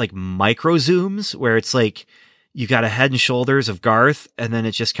just like micro zooms where it's like you got a head and shoulders of Garth, and then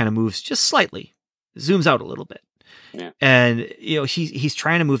it just kind of moves just slightly, zooms out a little bit. Yeah. And he's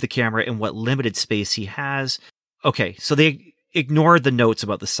trying to move the camera in what limited space he has. Okay, so they ignored the notes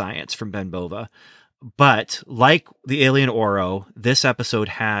about the science from Ben Bova. But like the Alien Oro, this episode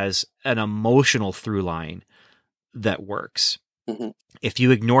has an emotional through line that works. Mm-hmm. If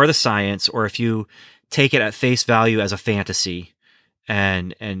you ignore the science, or if you take it at face value as a fantasy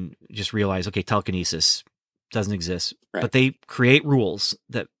and just realize, okay, telekinesis doesn't exist, right. But they create rules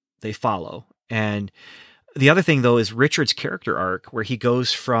that they follow. And the other thing, though, is Richard's character arc, where he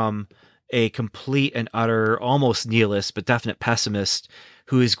goes from a complete and utter, almost nihilist, but definite pessimist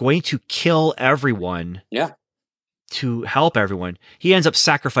who is going to kill everyone to help everyone. He ends up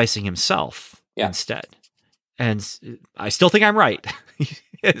sacrificing himself instead. And I still think I'm right.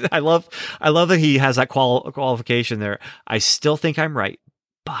 I love that he has that qualification there. I still think I'm right,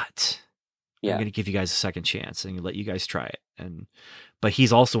 but I'm going to give you guys a second chance and let you guys try it. But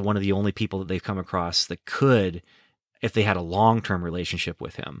he's also one of the only people that they've come across that could, if they had a long-term relationship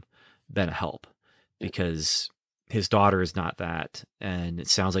with him, been a help, because his daughter is not that. And it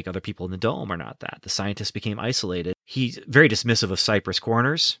sounds like other people in the dome are not that. The scientists became isolated. He's very dismissive of Cypress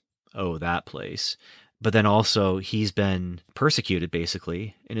Corners. Oh, that place. But then also he's been persecuted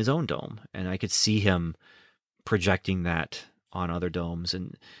basically in his own dome. And I could see him projecting that on other domes.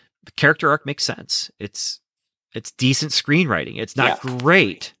 And the character arc makes sense. It's decent screenwriting. It's not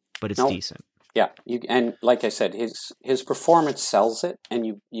great, but it's decent. Yeah. And like I said, his performance sells it. And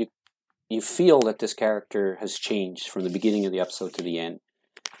you feel that this character has changed from the beginning of the episode to the end.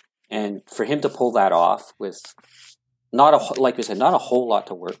 And for him to pull that off with like we said, not a whole lot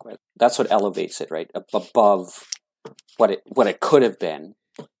to work with. That's what elevates it, right? Above what it could have been.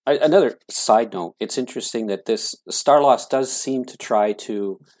 Another side note, it's interesting that this STARLOST does seem to try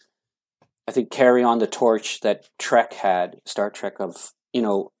to, I think, carry on the torch that Star Trek, of,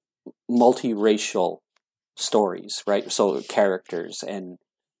 multiracial stories, right? So characters. And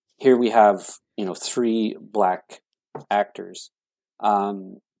here we have, 3 black actors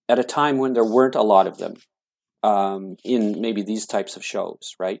at a time when there weren't a lot of them. In maybe these types of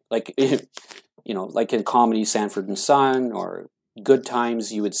shows, right? Like, like in comedy, Sanford and Son or Good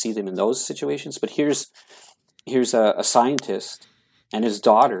Times, you would see them in those situations. But here's a scientist and his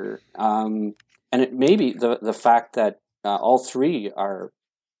daughter, and it may be the fact that all 3 are,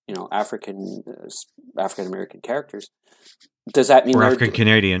 African American characters. Does that mean African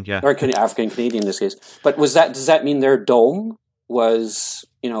Canadian? Yeah, or African Canadian in this case. But does that mean their dome was,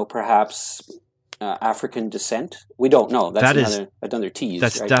 perhaps African descent? We don't know. That's another tease.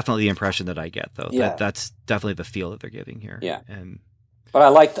 That's right? definitely the impression that I get, though. Yeah. That's definitely the feel that they're giving here. Yeah. But I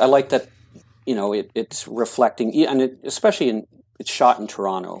like that. It's reflecting, and especially it's shot in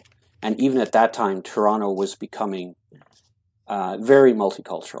Toronto, and even at that time, Toronto was becoming very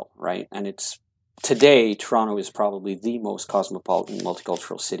multicultural, right? And today, Toronto is probably the most cosmopolitan,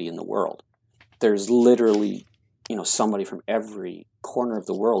 multicultural city in the world. There's literally, somebody from every corner of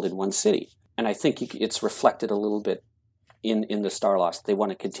the world in one city. And I think it's reflected a little bit in the STARLOST. They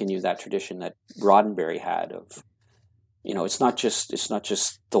want to continue that tradition that Roddenberry had of, it's not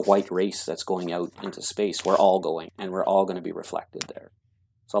just the white race that's going out into space. We're all going, and we're all going to be reflected there.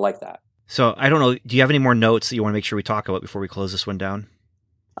 So I like that. So I don't know. Do you have any more notes that you want to make sure we talk about before we close this one down?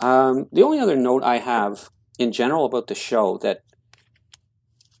 The only other note I have in general about the show, that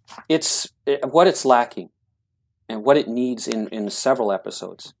what it's lacking and what it needs in several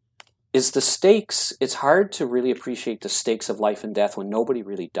episodes is the stakes. It's hard to really appreciate the stakes of life and death when nobody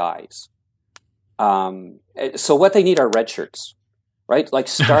really dies. So what they need are red shirts, right? Like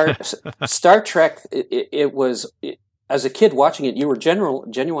Star Trek, it was, as a kid watching it, you were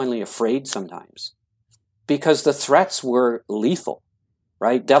genuinely afraid sometimes because the threats were lethal,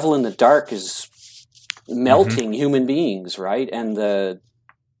 right? Devil in the Dark is melting human beings, right? And the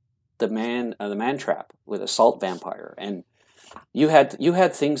man trap with a salt vampire, and you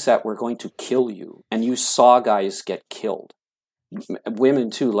had things that were going to kill you, and you saw guys get killed.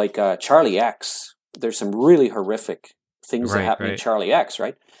 Women too, like Charlie X. There's some really horrific things that happen in Charlie X,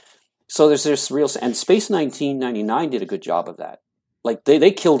 right? So there's this real, and Space 1999 did a good job of that. Like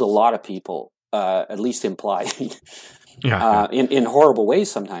they killed a lot of people, at least implied, in horrible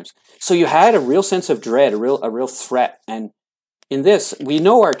ways sometimes. So you had a real sense of dread, a real threat. And in this, we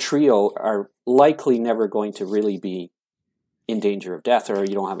know our trio are likely never going to really be in danger of death, or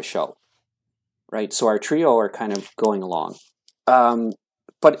you don't have a show, right? So our trio are kind of going along.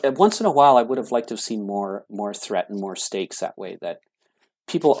 But once in a while, I would have liked to have seen more threat and more stakes that way, that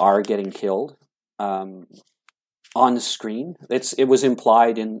people are getting killed on the screen. It was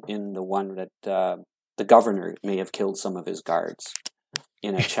implied in the one that the governor may have killed some of his guards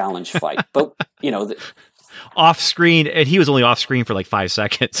in a challenge fight. But, off screen, and he was only off screen for like 5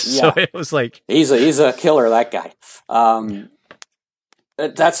 seconds. Yeah. So it was like... He's a killer, that guy.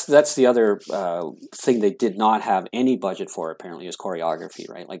 That's the other thing they did not have any budget for, apparently, is choreography,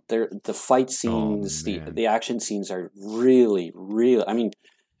 right? Like the fight scenes, the action scenes are really, really. I mean,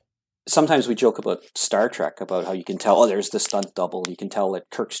 sometimes we joke about Star Trek about how you can tell, oh, there's the stunt double. You can tell that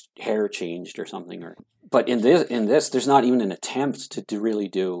Kirk's hair changed or something. But in this, there's not even an attempt to really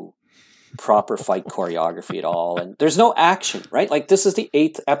do proper fight choreography at all, and there's no action, right? Like this is the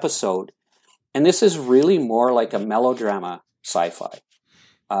 8th episode, and this is really more like a melodrama sci-fi.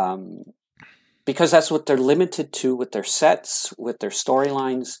 Because that's what they're limited to with their sets, with their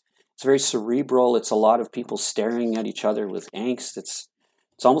storylines. It's very cerebral. It's a lot of people staring at each other with angst. It's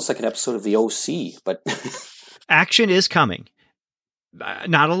almost like an episode of The OC, but action is coming.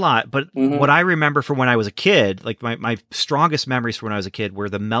 Not a lot, but what I remember from when I was a kid, like my strongest memories from when I was a kid were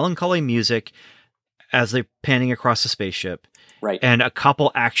the melancholy music as they're panning across the spaceship, right, and a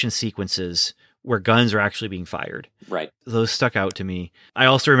couple action sequences where guns are actually being fired. Right. Those stuck out to me. I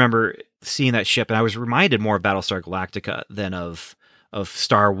also remember seeing that ship, and I was reminded more of Battlestar Galactica than of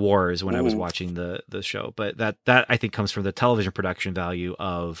Star Wars when I was watching the show. But that I think comes from the television production value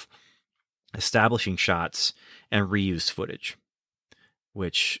of establishing shots and reused footage,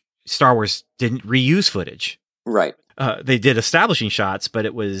 which Star Wars didn't reuse footage. Right. They did establishing shots, but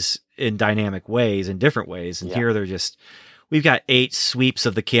it was in dynamic ways, in different ways. And here they're just, we've got 8 sweeps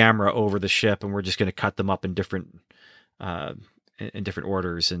of the camera over the ship, and we're just going to cut them up in different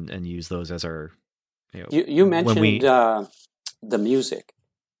orders and use those as our. You mentioned the music,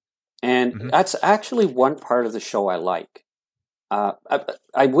 and that's actually one part of the show I like.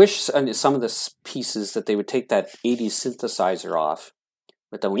 I wish some of the pieces that they would take that 80s synthesizer off,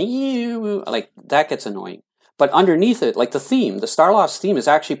 with the like that gets annoying. But underneath it, like the theme, the STARLOST theme is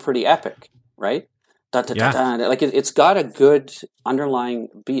actually pretty epic, right? Like it's got a good underlying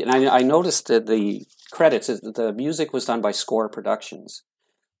beat. And I noticed that the credits, the music was done by Score Productions.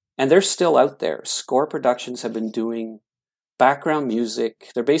 And they're still out there. Score Productions have been doing background music.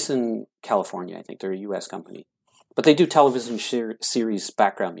 They're based in California, I think. They're a U.S. company. But they do television series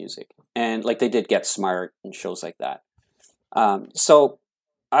background music. And like they did Get Smart and shows like that. So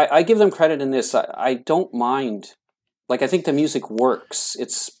I give them credit in this. I don't mind. Like I think the music works.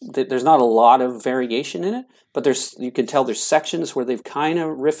 There's not a lot of variation in it, but you can tell there's sections where they've kind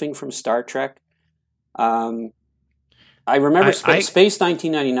of riffing from Star Trek. I remember Space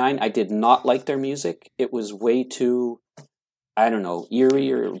 1999. I did not like their music. It was way too, I don't know,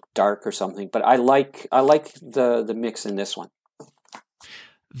 eerie or dark or something. But I like the mix in this one.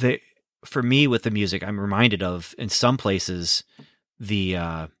 For me, with the music, I'm reminded of in some places the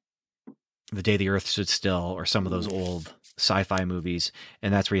Day the Earth Stood Still, or some of those old sci-fi movies,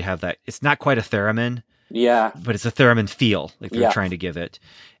 and that's where you have that. It's not quite a theremin, but it's a theremin feel, like they're trying to give it.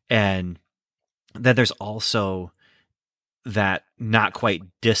 And then there's also that not quite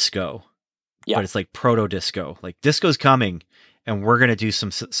disco, but it's like proto disco. Like disco's coming, and we're gonna do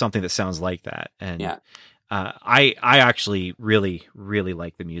something that sounds like that. And I actually really, really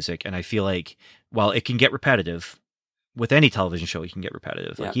like the music, and I feel like while it can get repetitive. With any television show, you can get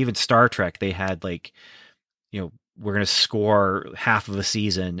repetitive. Like even Star Trek, they had like, we're going to score half of a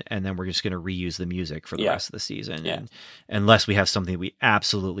season and then we're just going to reuse the music for the rest of the season. And unless we have something we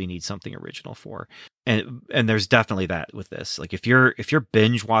absolutely need something original for. And there's definitely that with this. Like if you're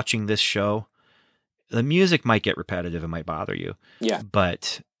binge watching this show, the music might get repetitive and might bother you. Yeah.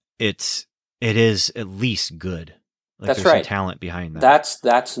 But it is at least good. Like that's there's right. some talent behind that.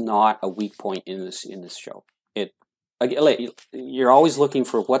 That's not a weak point in this show. You're always looking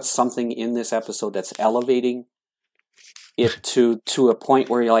for what's something in this episode that's elevating it to a point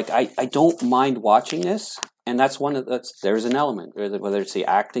where you're like, I don't mind watching this, and there's an element, whether it's the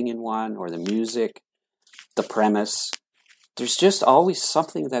acting in one or the music, the premise. There's just always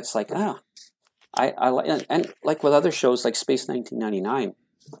something that's like, I like, and like with other shows like Space 1999,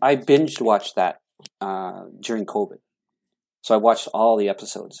 I binge watched that during COVID, so I watched all the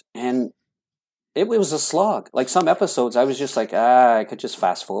episodes and. It was a slog. Like some episodes, I was just like, I could just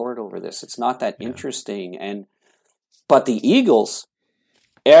fast forward over this. It's not that interesting. But the Eagles,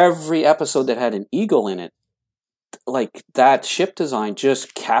 every episode that had an eagle in it, like that ship design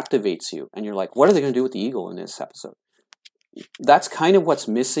just captivates you. And you're like, what are they going to do with the eagle in this episode? That's kind of what's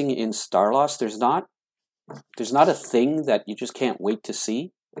missing in STARLOST. There's not a thing that you just can't wait to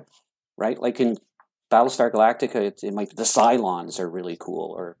see, right? Like in Battlestar Galactica, it might the Cylons are really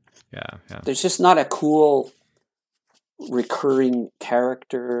cool, or there's just not a cool recurring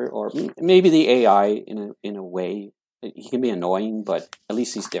character, or maybe the AI in a way. He can be annoying, but at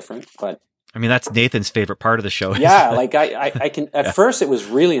least he's different. But I mean, that's Nathan's favorite part of the show. Yeah, like I can. At first, it was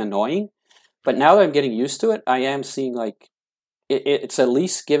really annoying, but now that I'm getting used to it, I am seeing like it's at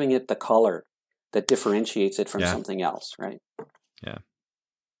least giving it the color that differentiates it from Yeah. something else, right? Yeah.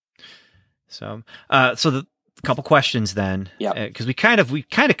 So, the couple questions then, Yeah. because we kind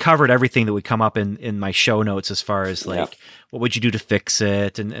of covered everything that would come up in my show notes as far as like what would you do to fix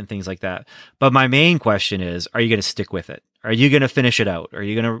it and things like that. But my main question is, are you going to stick with it? Are you going to finish it out? Are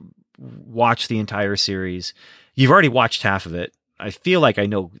you going to watch the entire series? You've already watched half of it. I feel like I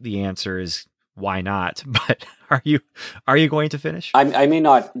know the answer is why not, but are you going to finish? I may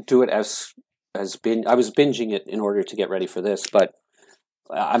not do it as I was binging it in order to get ready for this, but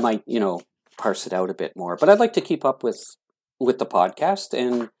I might, parse it out a bit more. But I'd like to keep up with the podcast,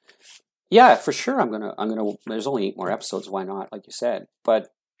 and yeah, for sure, I'm gonna. There's only 8 more episodes. Why not? Like you said, but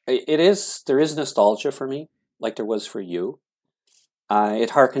there is nostalgia for me, like there was for you. It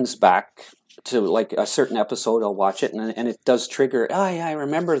harkens back to like a certain episode. I'll watch it, and it does trigger. Oh yeah, I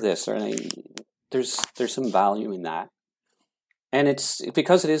remember this. Or there's some value in that, and it's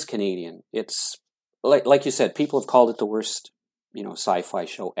because it is Canadian. It's like you said, people have called it the worst, sci-fi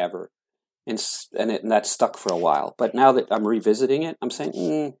show ever. And that's stuck for a while. But now that I'm revisiting it, I'm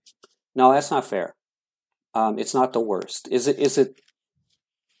saying, no, that's not fair. It's not the worst. Is it?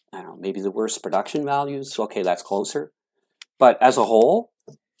 I don't know. Maybe the worst production values. Okay, that's closer. But as a whole,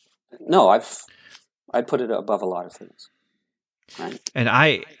 no. I'd put it above a lot of things. Right. And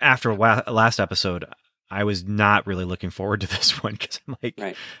after last episode, I was not really looking forward to this one because I'm like,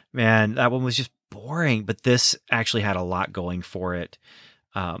 man, that one was just boring. But this actually had a lot going for it.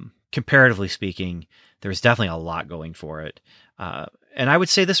 Comparatively speaking, there's definitely a lot going for it. And I would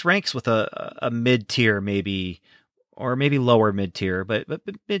say this ranks with a mid-tier maybe, or maybe lower mid-tier, but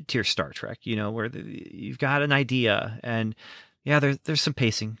mid-tier Star Trek, where you've got an idea. And yeah, there's some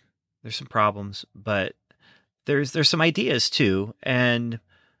pacing, there's some problems, but there's some ideas too. And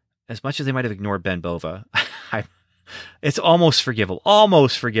as much as they might have ignored Ben Bova, it's almost forgivable.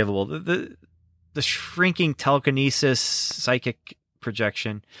 The shrinking telekinesis, psychic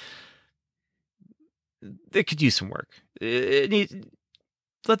projection, it could use some work.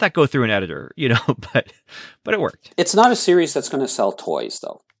 Let that go through an editor, but it worked. It's not a series that's going to sell toys,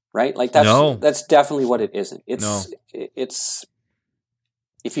 though, right? Like that's definitely what it isn't. It's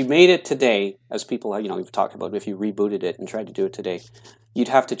if you made it today, as people we've talked about, if you rebooted it and tried to do it today, you'd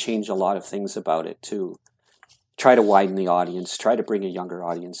have to change a lot of things about it to try to widen the audience, try to bring a younger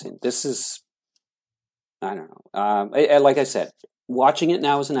audience in. This is, I don't know. Like I said, watching it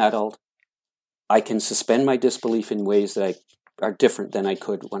now as an adult, I can suspend my disbelief in ways that are different than I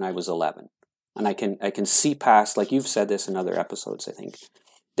could when I was 11. And I can see past, like you've said this in other episodes, I think,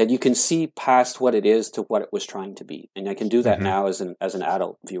 that you can see past what it is to what it was trying to be. And I can do that now as an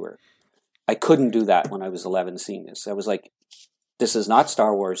adult viewer. I couldn't do that when I was 11 seeing this. I was like, this is not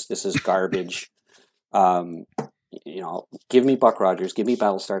Star Wars. This is garbage. Give me Buck Rogers, give me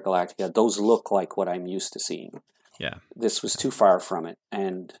Battlestar Galactica. Those look like what I'm used to seeing. Yeah. This was too far from it.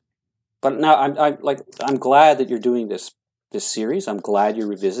 But now I'm glad that you're doing this series. I'm glad you're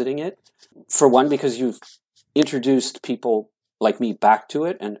revisiting it. For one, because you've introduced people like me back to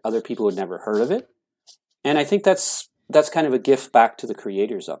it and other people who had never heard of it. And I think that's kind of a gift back to the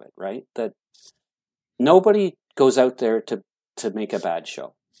creators of it, right? That nobody goes out there to make a bad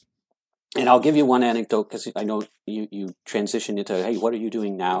show. And I'll give you one anecdote because I know you transitioned into, hey, what are you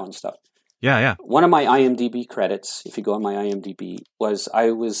doing now and stuff. Yeah. One of my IMDb credits, if you go on my IMDb, was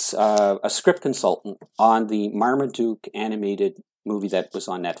I was a script consultant on the Marmaduke animated movie that was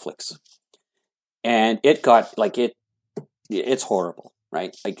on Netflix. And it got, it's horrible,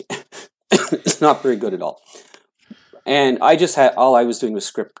 right? Like, it's not very good at all. And I just all I was doing was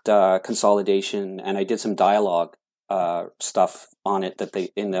script consolidation, and I did some dialogue stuff on it that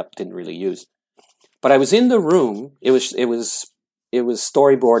they didn't really use. But I was in the room. It was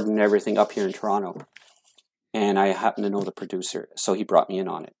storyboard and everything up here in Toronto. And I happened to know the producer, so he brought me in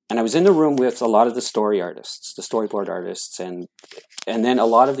on it. And I was in the room with a lot of the storyboard artists, and then a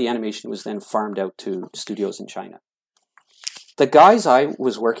lot of the animation was then farmed out to studios in China. The guys I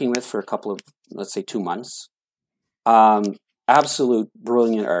was working with for a couple of, let's say 2 months, absolute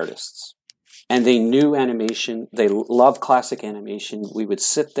brilliant artists. And they knew animation. They love classic animation. We would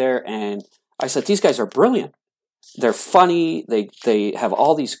sit there and I said, these guys are brilliant. They're funny. They have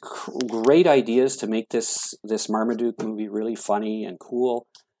all these great ideas to make this Marmaduke movie really funny and cool.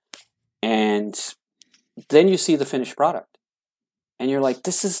 And then you see the finished product. And you're like,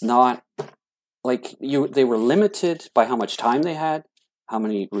 this is not like they were limited by how much time they had, how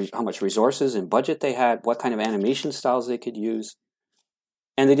much resources and budget they had, what kind of animation styles they could use.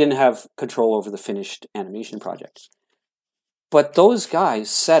 And they didn't have control over the finished animation project. But those guys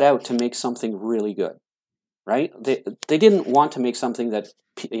set out to make something really good. right? They didn't want to make something that,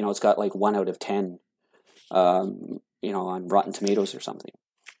 it's got like 1 out of 10, on Rotten Tomatoes or something.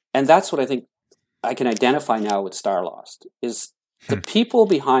 And that's what I think I can identify now with STARLOST, is the people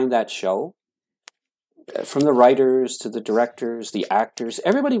behind that show, from the writers to the directors, the actors,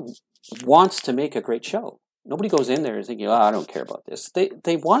 everybody wants to make a great show. Nobody goes in there thinking, I don't care about this.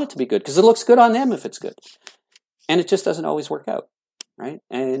 They want it to be good because it looks good on them if it's good. And it just doesn't always work out, right?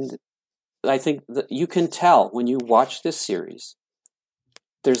 And I think that you can tell when you watch this series,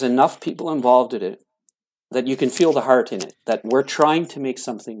 there's enough people involved in it that you can feel the heart in it, that we're trying to make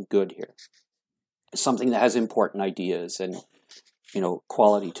something good here. Something that has important ideas and,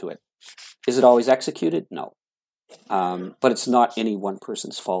 quality to it. Is it always executed? No. But it's not any one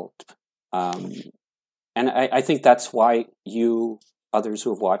person's fault. And I think that's why others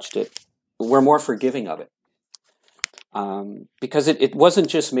who have watched it, were more forgiving of it. Because it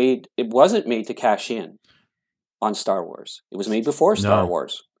wasn't made to cash in on Star Wars. It was made before Star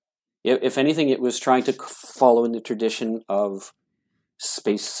Wars. If anything, it was trying to follow in the tradition of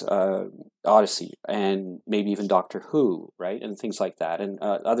Space Odyssey and maybe even Doctor Who, right? And things like that. And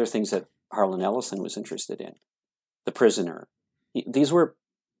other things that Harlan Ellison was interested in. The Prisoner. These were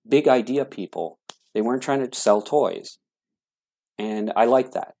big idea people. They weren't trying to sell toys. And I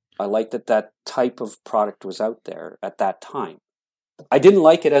like that. I like that type of product was out there at that time. I didn't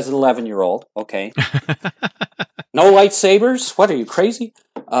like it as an 11-year-old. Okay. No lightsabers? What, are you crazy?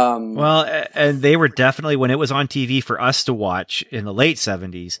 Well, and they were definitely, when it was on TV for us to watch in the late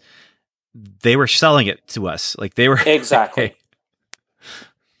 70s, they were selling it to us. Like they were. Exactly. Hey.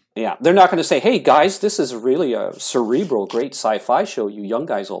 Yeah. They're not going to say, hey, guys, this is really a cerebral, great sci-fi show you young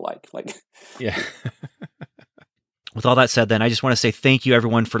guys will like. Yeah. With all that said, then I just want to say thank you,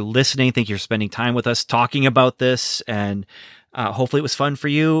 everyone, for listening. Thank you for spending time with us talking about this, and hopefully it was fun for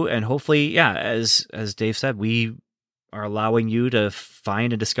you. And hopefully, yeah, as Dave said, we are allowing you to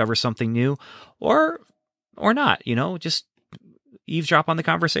find and discover something new, or not. Just eavesdrop on the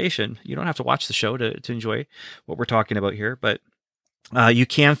conversation. You don't have to watch the show to enjoy what we're talking about here, but. You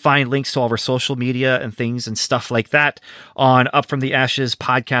can find links to all of our social media and things and stuff like that on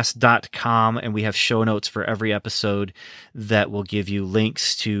upfromtheashespodcast.com. And we have show notes for every episode that will give you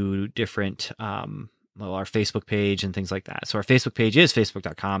links to different, our Facebook page and things like that. So our Facebook page is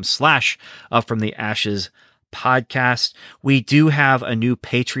facebook.com/upfromtheashespodcast. We do have a new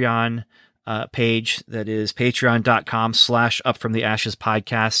Patreon page that is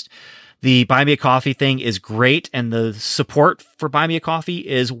patreon.com/upfromtheashespodcast. The Buy Me a Coffee thing is great, and the support for Buy Me a Coffee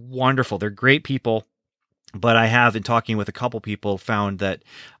is wonderful. They're great people, but I have, in talking with a couple people, found that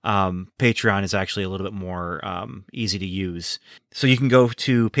Patreon is actually a little bit more easy to use. So you can go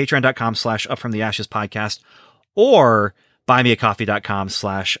to patreon.com/upfromtheashespodcast or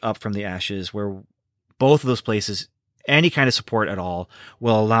buymeacoffee.com/upfromtheashes, where both of those places, any kind of support at all,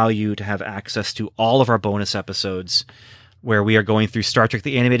 will allow you to have access to all of our bonus episodes, where we are going through Star Trek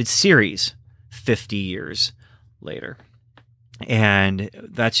the Animated Series 50 years later. And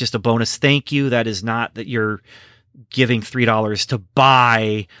that's just a bonus thank you. That is not that you're giving $3 to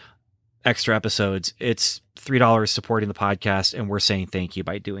buy extra episodes. It's $3 supporting the podcast, and we're saying thank you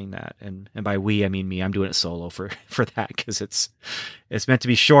by doing that. And by we, I mean me. I'm doing it solo for that, because it's meant to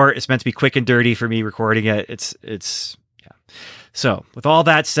be short. It's meant to be quick and dirty for me recording it. It's yeah. So with all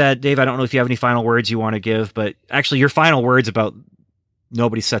that said, Dave, I don't know if you have any final words you want to give, but actually your final words about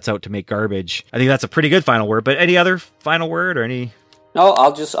nobody sets out to make garbage, I think that's a pretty good final word, but any other final word or any? No,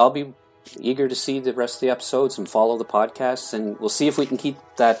 I'll be eager to see the rest of the episodes and follow the podcasts, and we'll see if we can keep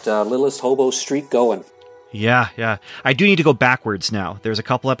that littlest hobo streak going. Yeah. I do need to go backwards now. There's a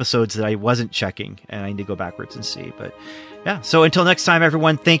couple episodes that I wasn't checking, and I need to go backwards and see, but yeah. So until next time,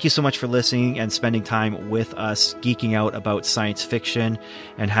 everyone, thank you so much for listening and spending time with us, geeking out about science fiction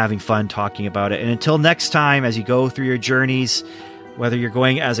and having fun talking about it. And until next time, as you go through your journeys, whether you're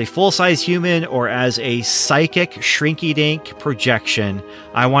going as a full-size human or as a psychic shrinky-dink projection,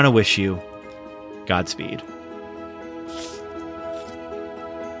 I want to wish you Godspeed.